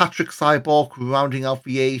 And Patrick Cyborg rounding out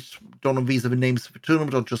the eight. Don't know if these are the names for the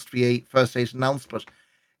tournament or just the first eight announced, but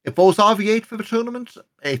if those are the eight for the tournament,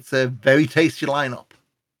 it's a very tasty lineup.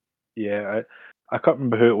 Yeah, I can't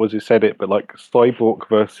remember who it was who said it, but like Cyborg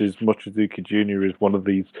versus Mochizuki Jr. is one of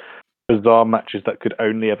these bizarre matches that could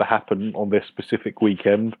only ever happen on this specific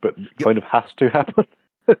weekend, but kind of has to happen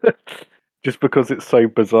just because it's so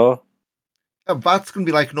bizarre. That's going to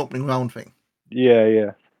be like an opening round thing.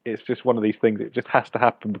 Yeah. It's just one of these things. It just has to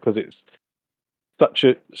happen because it's such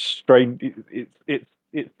a strange.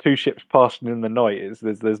 It's two ships passing in the night.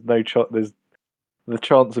 There's no chance. There's the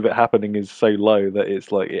chance of it happening is so low that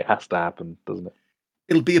it's like it has to happen, doesn't it?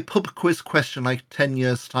 It'll be a pub quiz question like 10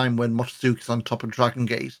 years' time when Mochizuki's on top of Dragon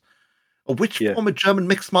Gate. Which former German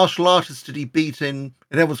mixed martial artist did he beat in?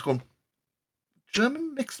 And everyone's going,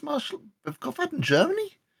 German mixed martial? We've got that in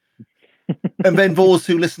Germany? And then those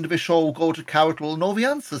who listen to the show will go to Carrot will know the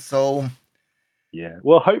answer. So yeah,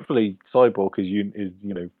 well, hopefully Cyborg is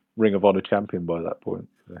Ring of Honor champion by that point.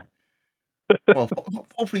 So. Well,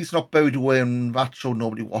 hopefully he's not buried away on that show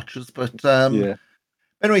nobody watches. But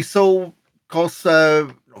anyway, so of course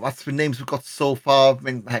that's the names we've got so far. I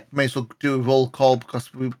mean, heck, may as well do a roll call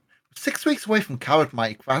because we're 6 weeks away from Carrot,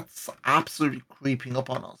 Mike. That's absolutely creeping up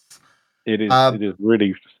on us. It is. It is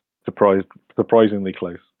really surprisingly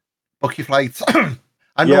close. Book your flights. I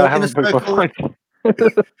know I haven't booked my flights.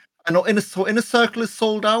 I know Inner Circle is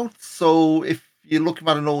sold out. So if you're looking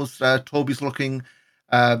at a nose, Toby's looking.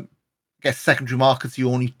 I guess secondary market's the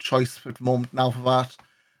only choice for the moment now for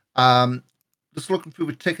that. Just looking through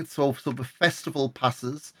the tickets, so the festival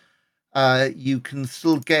passes, you can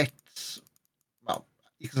still get. Well,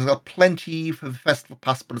 you can get plenty for the festival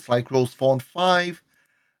pass, but it's like rows 4 and 5.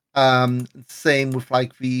 Same with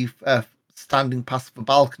like the standing pass for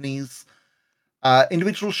balconies.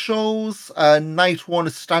 Individual shows, night 1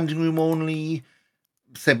 is standing room only.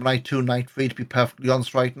 Same night 2, night 3 to be perfectly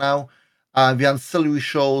honest right now. The ancillary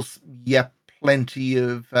shows, plenty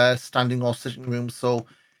of standing or sitting rooms. So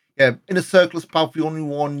Inner Circle is probably the only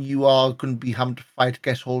one you are going to be having to fight to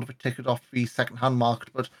get hold of a ticket off the second-hand market.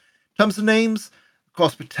 But in terms of names, of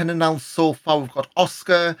course, with 10 announced so far, we've got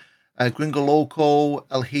Oscar, Gringo Loco,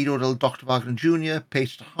 El Hido del Dr. Wagner Jr.,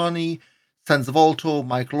 Paige Tahani, Senza Volto,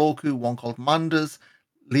 Mike Loku, one called Manders,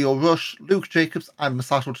 Leo Rush, Luke Jacobs, and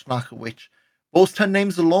Masato Tanaka, which those 10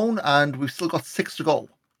 names alone, and we've still got 6 to go.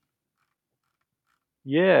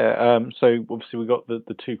 Yeah, so obviously we've got the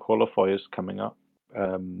 2 qualifiers coming up.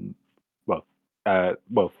 5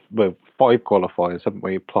 qualifiers, haven't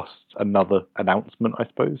we? Plus another announcement, I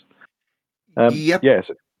suppose. Yep. Yeah,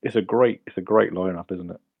 it's a great lineup, isn't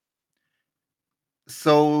it?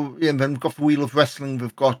 So and then we've got the Wheel of Wrestling.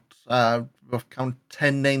 We've got we've counted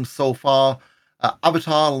 10 names so far.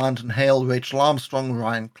 Avatar, Landon Hale, Rachel Armstrong,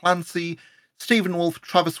 Ryan Clancy, Stephen Wolf,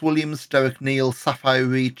 Travis Williams, Derek Neal, Sapphire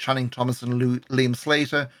Reed, Channing Thomas, and Liam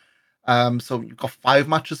Slater. So you've got 5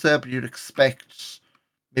 matches there, but you'd expect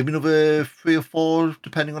maybe another 3 or 4,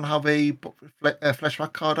 depending on how they flesh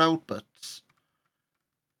that card out. But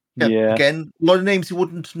again, a lot of names you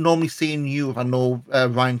wouldn't normally see in Europe. I know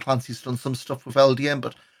Ryan Clancy's done some stuff with LDM,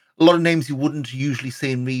 but a lot of names you wouldn't usually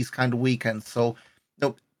see in these kind of weekends. So,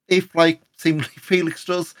 if like seemingly Felix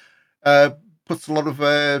does, puts a lot of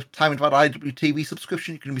time into that IWTV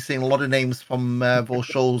subscription, you're going to be seeing a lot of names from those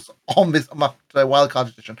shows on this wildcard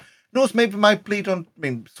edition. Notice maybe might bleed on. I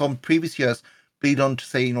mean, some previous years bleed on to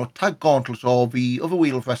say Tag Gauntlet or the other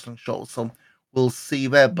Wheel of Wrestling shows. So we'll see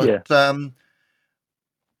there, but.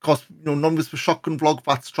 Of course, none of this was Shotgun Vlog.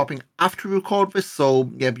 That's dropping after we record this, so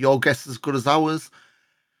your guess is as good as ours.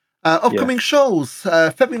 Upcoming shows,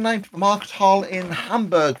 February 9th, the Market Hall in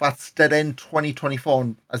Hamburg. That's Dead End 2024.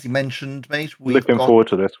 And as you mentioned, mate, we've looking forward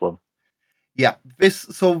to this one. Yeah,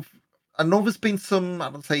 so I know there's been some, I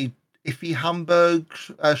would say, iffy Hamburg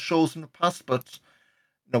shows in the past, but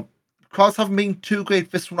crowds haven't been too great.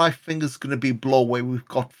 This one I think is going to be blow away. We've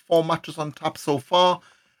got 4 matches on tap so far.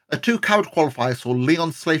 a 2 carat qualifier. So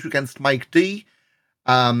Leon Slater against Mike D.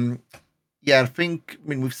 Yeah, I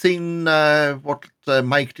mean, we've seen what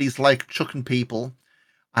Mike D's like chucking people.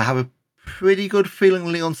 I have a pretty good feeling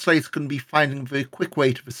Leon Slater's going to be finding a very quick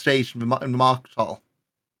way to the stage in the market hall.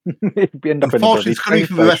 It'd end up in a Unfortunately, bloody it's going to be train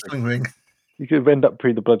from the station. wrestling ring. You could end up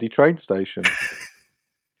through the bloody train station.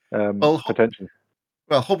 Well, Potentially.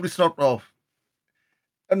 well, hopefully it's not. Oh,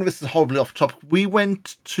 and this is horribly off topic. We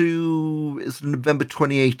went to it's November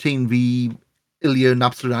 2018, the Ilya and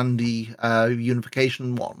Absolute Andy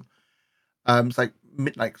unification one. It's like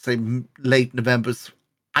midnight, say late November. It's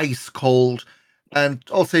ice cold, and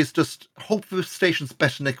also it's just hope the station's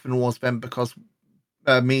better Nick than it was then because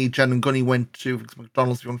me, Jen, and Gunny went to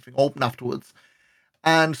McDonald's. The only thing open afterwards,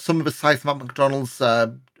 and some of the sites at McDonald's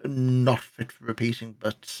not fit for repeating.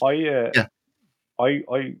 But yeah.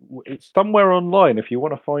 It's somewhere online. If you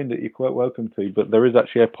want to find it, you're quite welcome to. But there is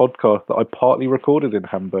actually a podcast that I partly recorded in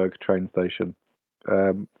Hamburg train station.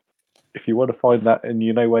 If you want to find that and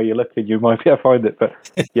you know where you're looking, you might be able to find it. But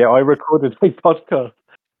yeah, I recorded a podcast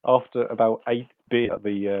after about 8 beers at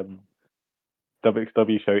the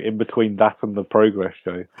WXW show, in between that and the Progress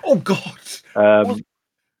show. Oh God.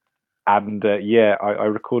 I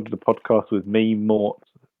recorded a podcast with me, Mort.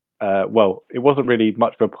 Well, it wasn't really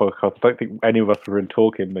much of a podcast. I don't think any of us were in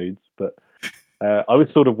talking moods, but I was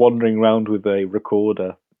sort of wandering around with a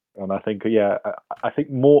recorder, and I think, I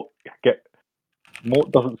think Mort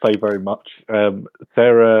doesn't say very much.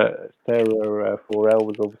 Sarah Forel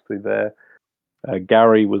was obviously there.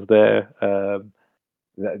 Gary was there.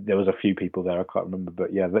 There was a few people there. I can't remember,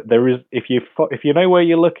 but yeah, there is. If you know where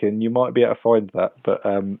you're looking, you might be able to find that. But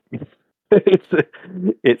it's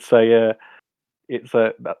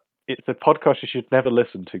a podcast you should never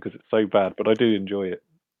listen to because it's so bad. But I do enjoy it.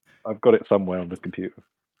 I've got it somewhere on the computer.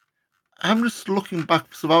 I'm just looking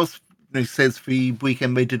back. So that was, says the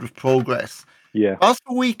weekend they did with Progress. Yeah. That's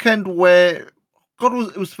the weekend where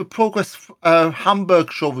it was the Progress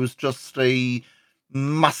Hamburg show. Was just a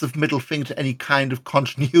massive middle finger to any kind of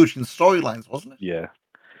continuity in storylines, wasn't it? Yeah.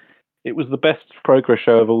 It was the best Progress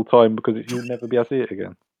show of all time because you'll never be able to see it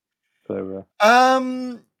again. So.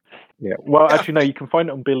 Yeah. Well, actually, no. You can find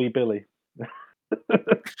it on Billy. But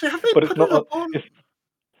it's not.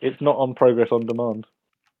 It's not on Progress on Demand.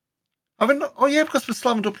 Oh yeah, because we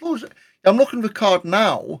slammed upload. I'm looking at the card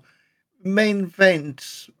now. Main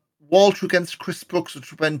event: Walter against Chris Brooks, which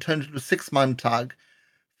then turned into a 6-man tag,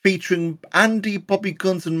 featuring Andy, Bobby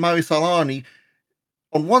Guns, and Maurice Alani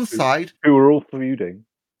on one side, who were all feuding.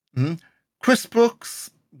 Mm-hmm. Chris Brooks,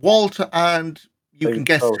 Walter, and you David can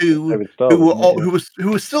guess Starr, who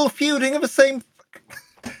were still feuding at the same.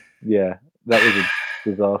 Yeah, that was a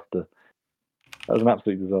disaster. That was an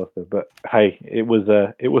absolute disaster. But hey, it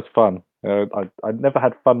was fun. I'd never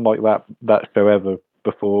had fun like that show ever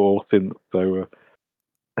before or since. So,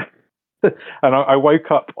 and I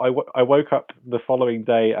woke up. I woke up the following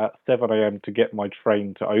day at 7 a.m. to get my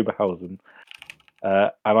train to Oberhausen,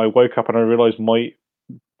 and I woke up and I realised my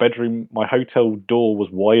hotel door was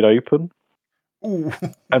wide open. Ooh.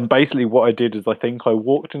 And basically, what I did is I think I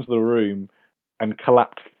walked into the room and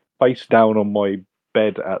collapsed face down on my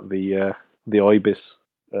bed at the Ibis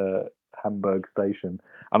Hamburg station,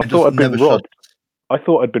 and I thought I'd been robbed. I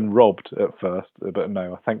thought I'd been robbed at first, but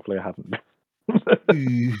no, thankfully I hadn't.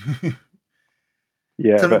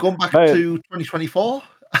 Yeah, so going back to 2024.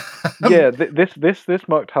 Yeah, this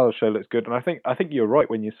Mark Taylor show looks good, and I think you're right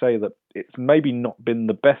when you say that it's maybe not been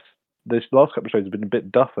the best. This last couple of shows have been a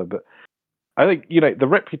bit duffer, but I think the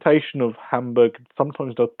reputation of Hamburg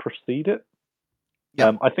sometimes does precede it.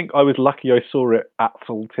 Yeah. I think I was lucky I saw it at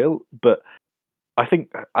Full Tilt, but I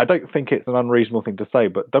don't think it's an unreasonable thing to say.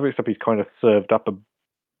 But WWE's kind of served up a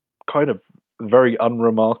kind of very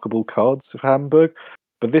unremarkable cards of Hamburg.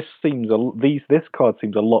 But this card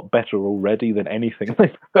seems a lot better already than anything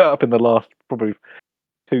they've put up in the last probably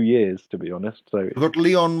 2 years, to be honest. So we've got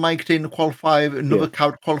Leon Mike in qualifier, another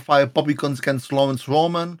card qualifier, Bobby Guns against Lawrence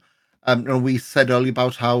Roman. We said earlier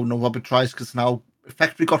about how Robert Dreisk's now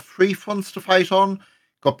effectively got 3 fronts to fight on.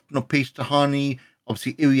 Got Peter Tahani,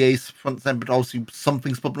 obviously Irie's front end, but obviously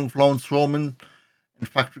something's bubbling for Lawrence Roman. In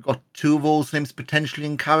fact, we've got 2 of those names potentially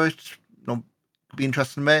in carrot. Could be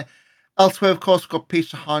interesting there. Elsewhere, of course, we've got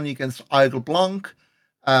Peter Tahani against Idol Blanc.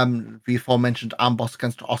 The aforementioned Amboss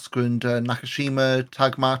against Oscar and Nakashima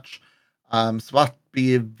tag match. So that'd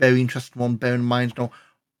be a very interesting one. Bear in mind,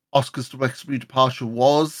 Oscar's WXW departure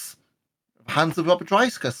was hands of Robert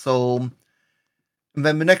Dreisker. So, and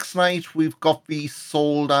then the next night we've got the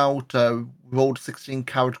sold out Road 16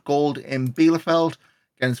 Carat Gold in Bielefeld.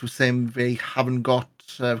 Again, as we're saying, they haven't got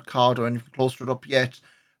a card or anything close to it up yet.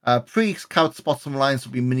 Pre-scout spots on the lines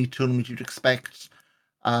will be mini tournament you'd expect.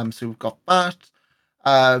 So we've got that.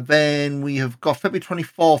 Then we have got February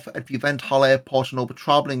 24th at the Event Hall Airport in Over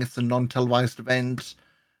Traveling. It's a non-televised event.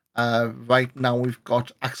 Right now we've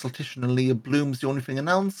got Axel Tischen and Leah Bloom's the only thing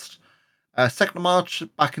announced. 2nd of March,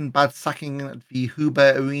 back in Bad Sacking at the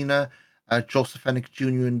Huber Arena. Joseph Fennick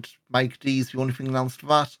Jr. and Mike D's the only thing announced for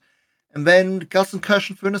that. And then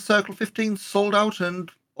Gelsenkirchen for Inner Circle 15 sold out, and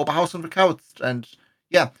Oberhausen verkauft. And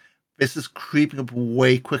yeah, this is creeping up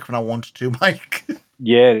way quicker than I wanted to, Mike.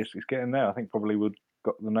 Yeah, it's getting there. I think probably we've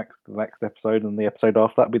got the next episode, and the episode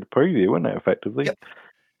after that'd be the preview, wouldn't it? Effectively. Yep.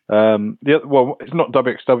 Well, it's not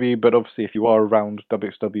WXW, but obviously, if you are around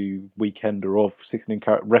WXW weekend or of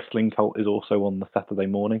 16-carat Wrestling Cult is also on the Saturday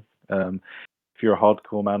morning. If you're a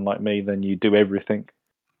hardcore man like me, then you do everything.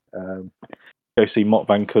 Go see Mott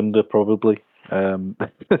Van Kunda probably. There's some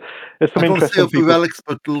I don't want to say interesting of the people. relics,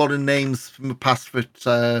 but a lot of names from the past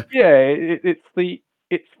that. Yeah, it's the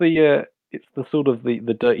sort of the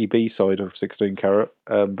dirty B side of 16-carat,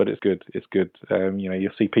 but it's good. It's good.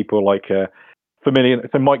 You'll see people like familiar.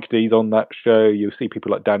 So Mike D's on that show. You'll see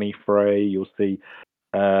people like Danny Frey. You'll see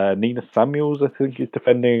Nina Samuels. I think is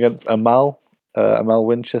defending against Amal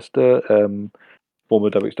Winchester, former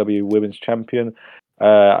WXW Women's Champion.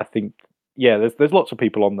 I think there's lots of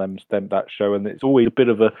people on that show, and it's always a bit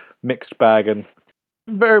of a mixed bag. And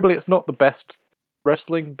invariably, it's not the best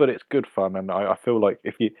wrestling, but it's good fun. And I feel like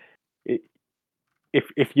if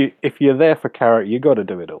you're there for Carrot, you got to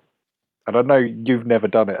do it all. And I know you've never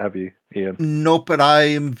done it, have you, Ian? No, but I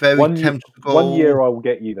am very tempted to go. 1 year, I will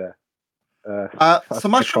get you there. So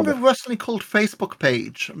much on the Wrestling Cult Facebook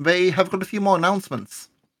page, they have got a few more announcements.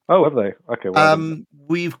 Oh, have they? Okay. Well,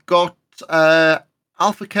 we've got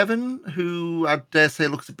Alpha Kevin, who I dare say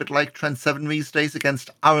looks a bit like Trent Seven these days,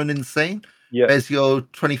 against Aaron Insane. Yeah. There's your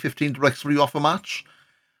 2015 WXW offer match.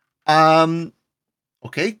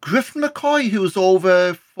 Okay, Griffin McCoy, who was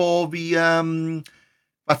over for the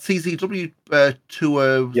that CZW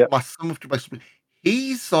tour last summer.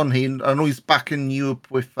 He's on here. I know he's back in Europe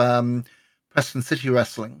with Preston City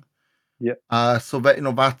Wrestling. Yeah. So that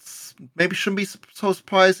that's maybe shouldn't be so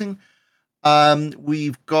surprising.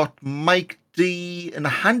 We've got Mike D in a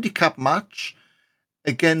handicap match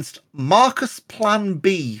against Marcus Plan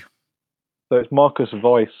B. So it's Marcus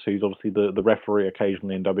Weiss, who's obviously the referee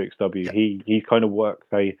occasionally in WXW. Yeah. He kind of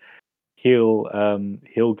worked a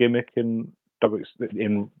heel gimmick in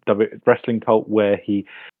Wrestling Cult, where he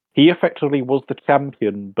effectively was the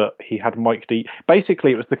champion, but he had Mike D.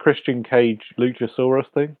 Basically, it was the Christian Cage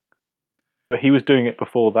Luchasaurus thing, but he was doing it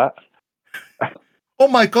before that. Oh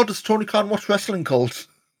my God, does Tony Khan watch Wrestling Cult?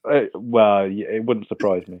 Well, yeah, it wouldn't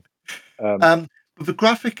surprise me. But the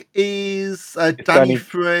graphic is Danny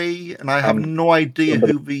Frey, and I have no idea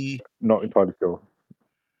who the... Not entirely sure.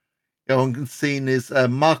 I'm seeing is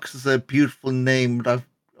Marcus is a beautiful name, but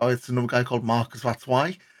it's another guy called Marcus, that's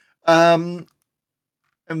why. And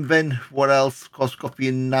then what else? Of course, we've got the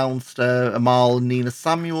announced Amal Nina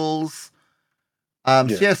Samuels.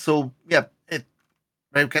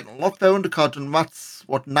 We're getting a lot there undercard, and that's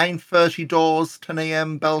what 9:30 doors, 10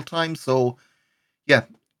 a.m. bell time. So yeah,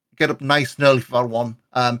 get up nice and early for that one.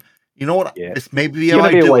 You know what? Yeah. This may be the year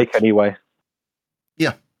I do awake it. Anyway.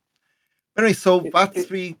 Yeah. Anyway, so that's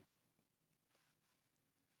the...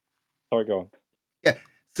 Sorry, go on. Yeah,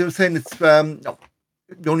 so I'm saying it's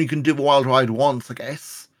you only can do Wild Ride once, I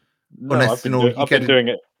guess. No, I've been doing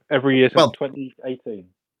it every year since 2018.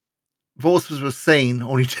 Those were saying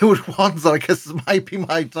only do it once. I guess it might be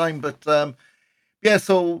my time, but got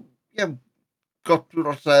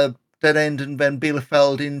Dead End and then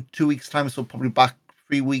Bielefeld in 2 weeks' time, so probably back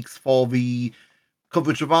 3 weeks for the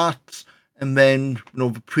coverage of that. And then, the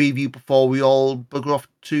preview before we all bugger off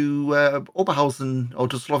to Oberhausen or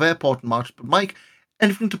Düsseldorf Airport in March. But Mike,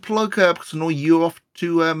 anything to plug? Because I know you're off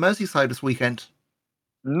to Merseyside this weekend.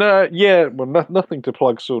 No, yeah, well, nothing to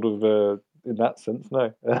plug, sort of in that sense.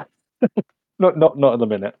 No, not at the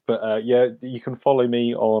minute. But you can follow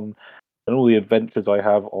me on and all the adventures I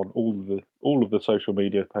have on all of the social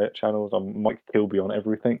media channels. I'm Mike Kilby on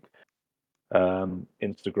everything,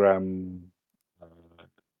 Instagram,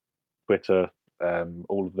 Twitter,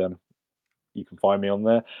 all of them. You can find me on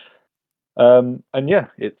there. And yeah,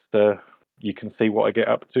 it's you can see what I get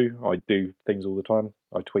up to. I do things all the time.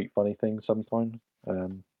 I tweet funny things sometimes.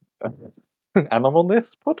 And I'm on this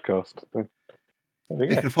podcast. So,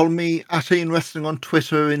 you can follow me at Ian Wrestling on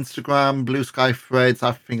Twitter, Instagram, Blue Sky Threads.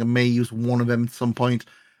 I think I may use one of them at some point.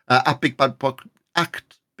 At Big Bad Body. I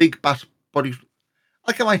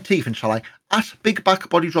get my teeth in, shall I? At Big Back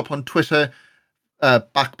Body Drop on Twitter.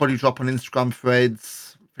 Back Body Drop on Instagram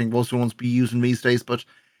Threads. I think those are the ones be using these days. But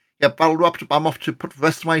Yep, that'll wrap it up. I'm off to put the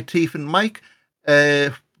rest of my teeth in Mike.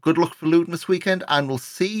 Good luck for looting this weekend, and we'll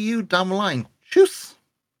see you down the line. Cheers.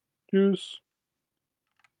 Cheers.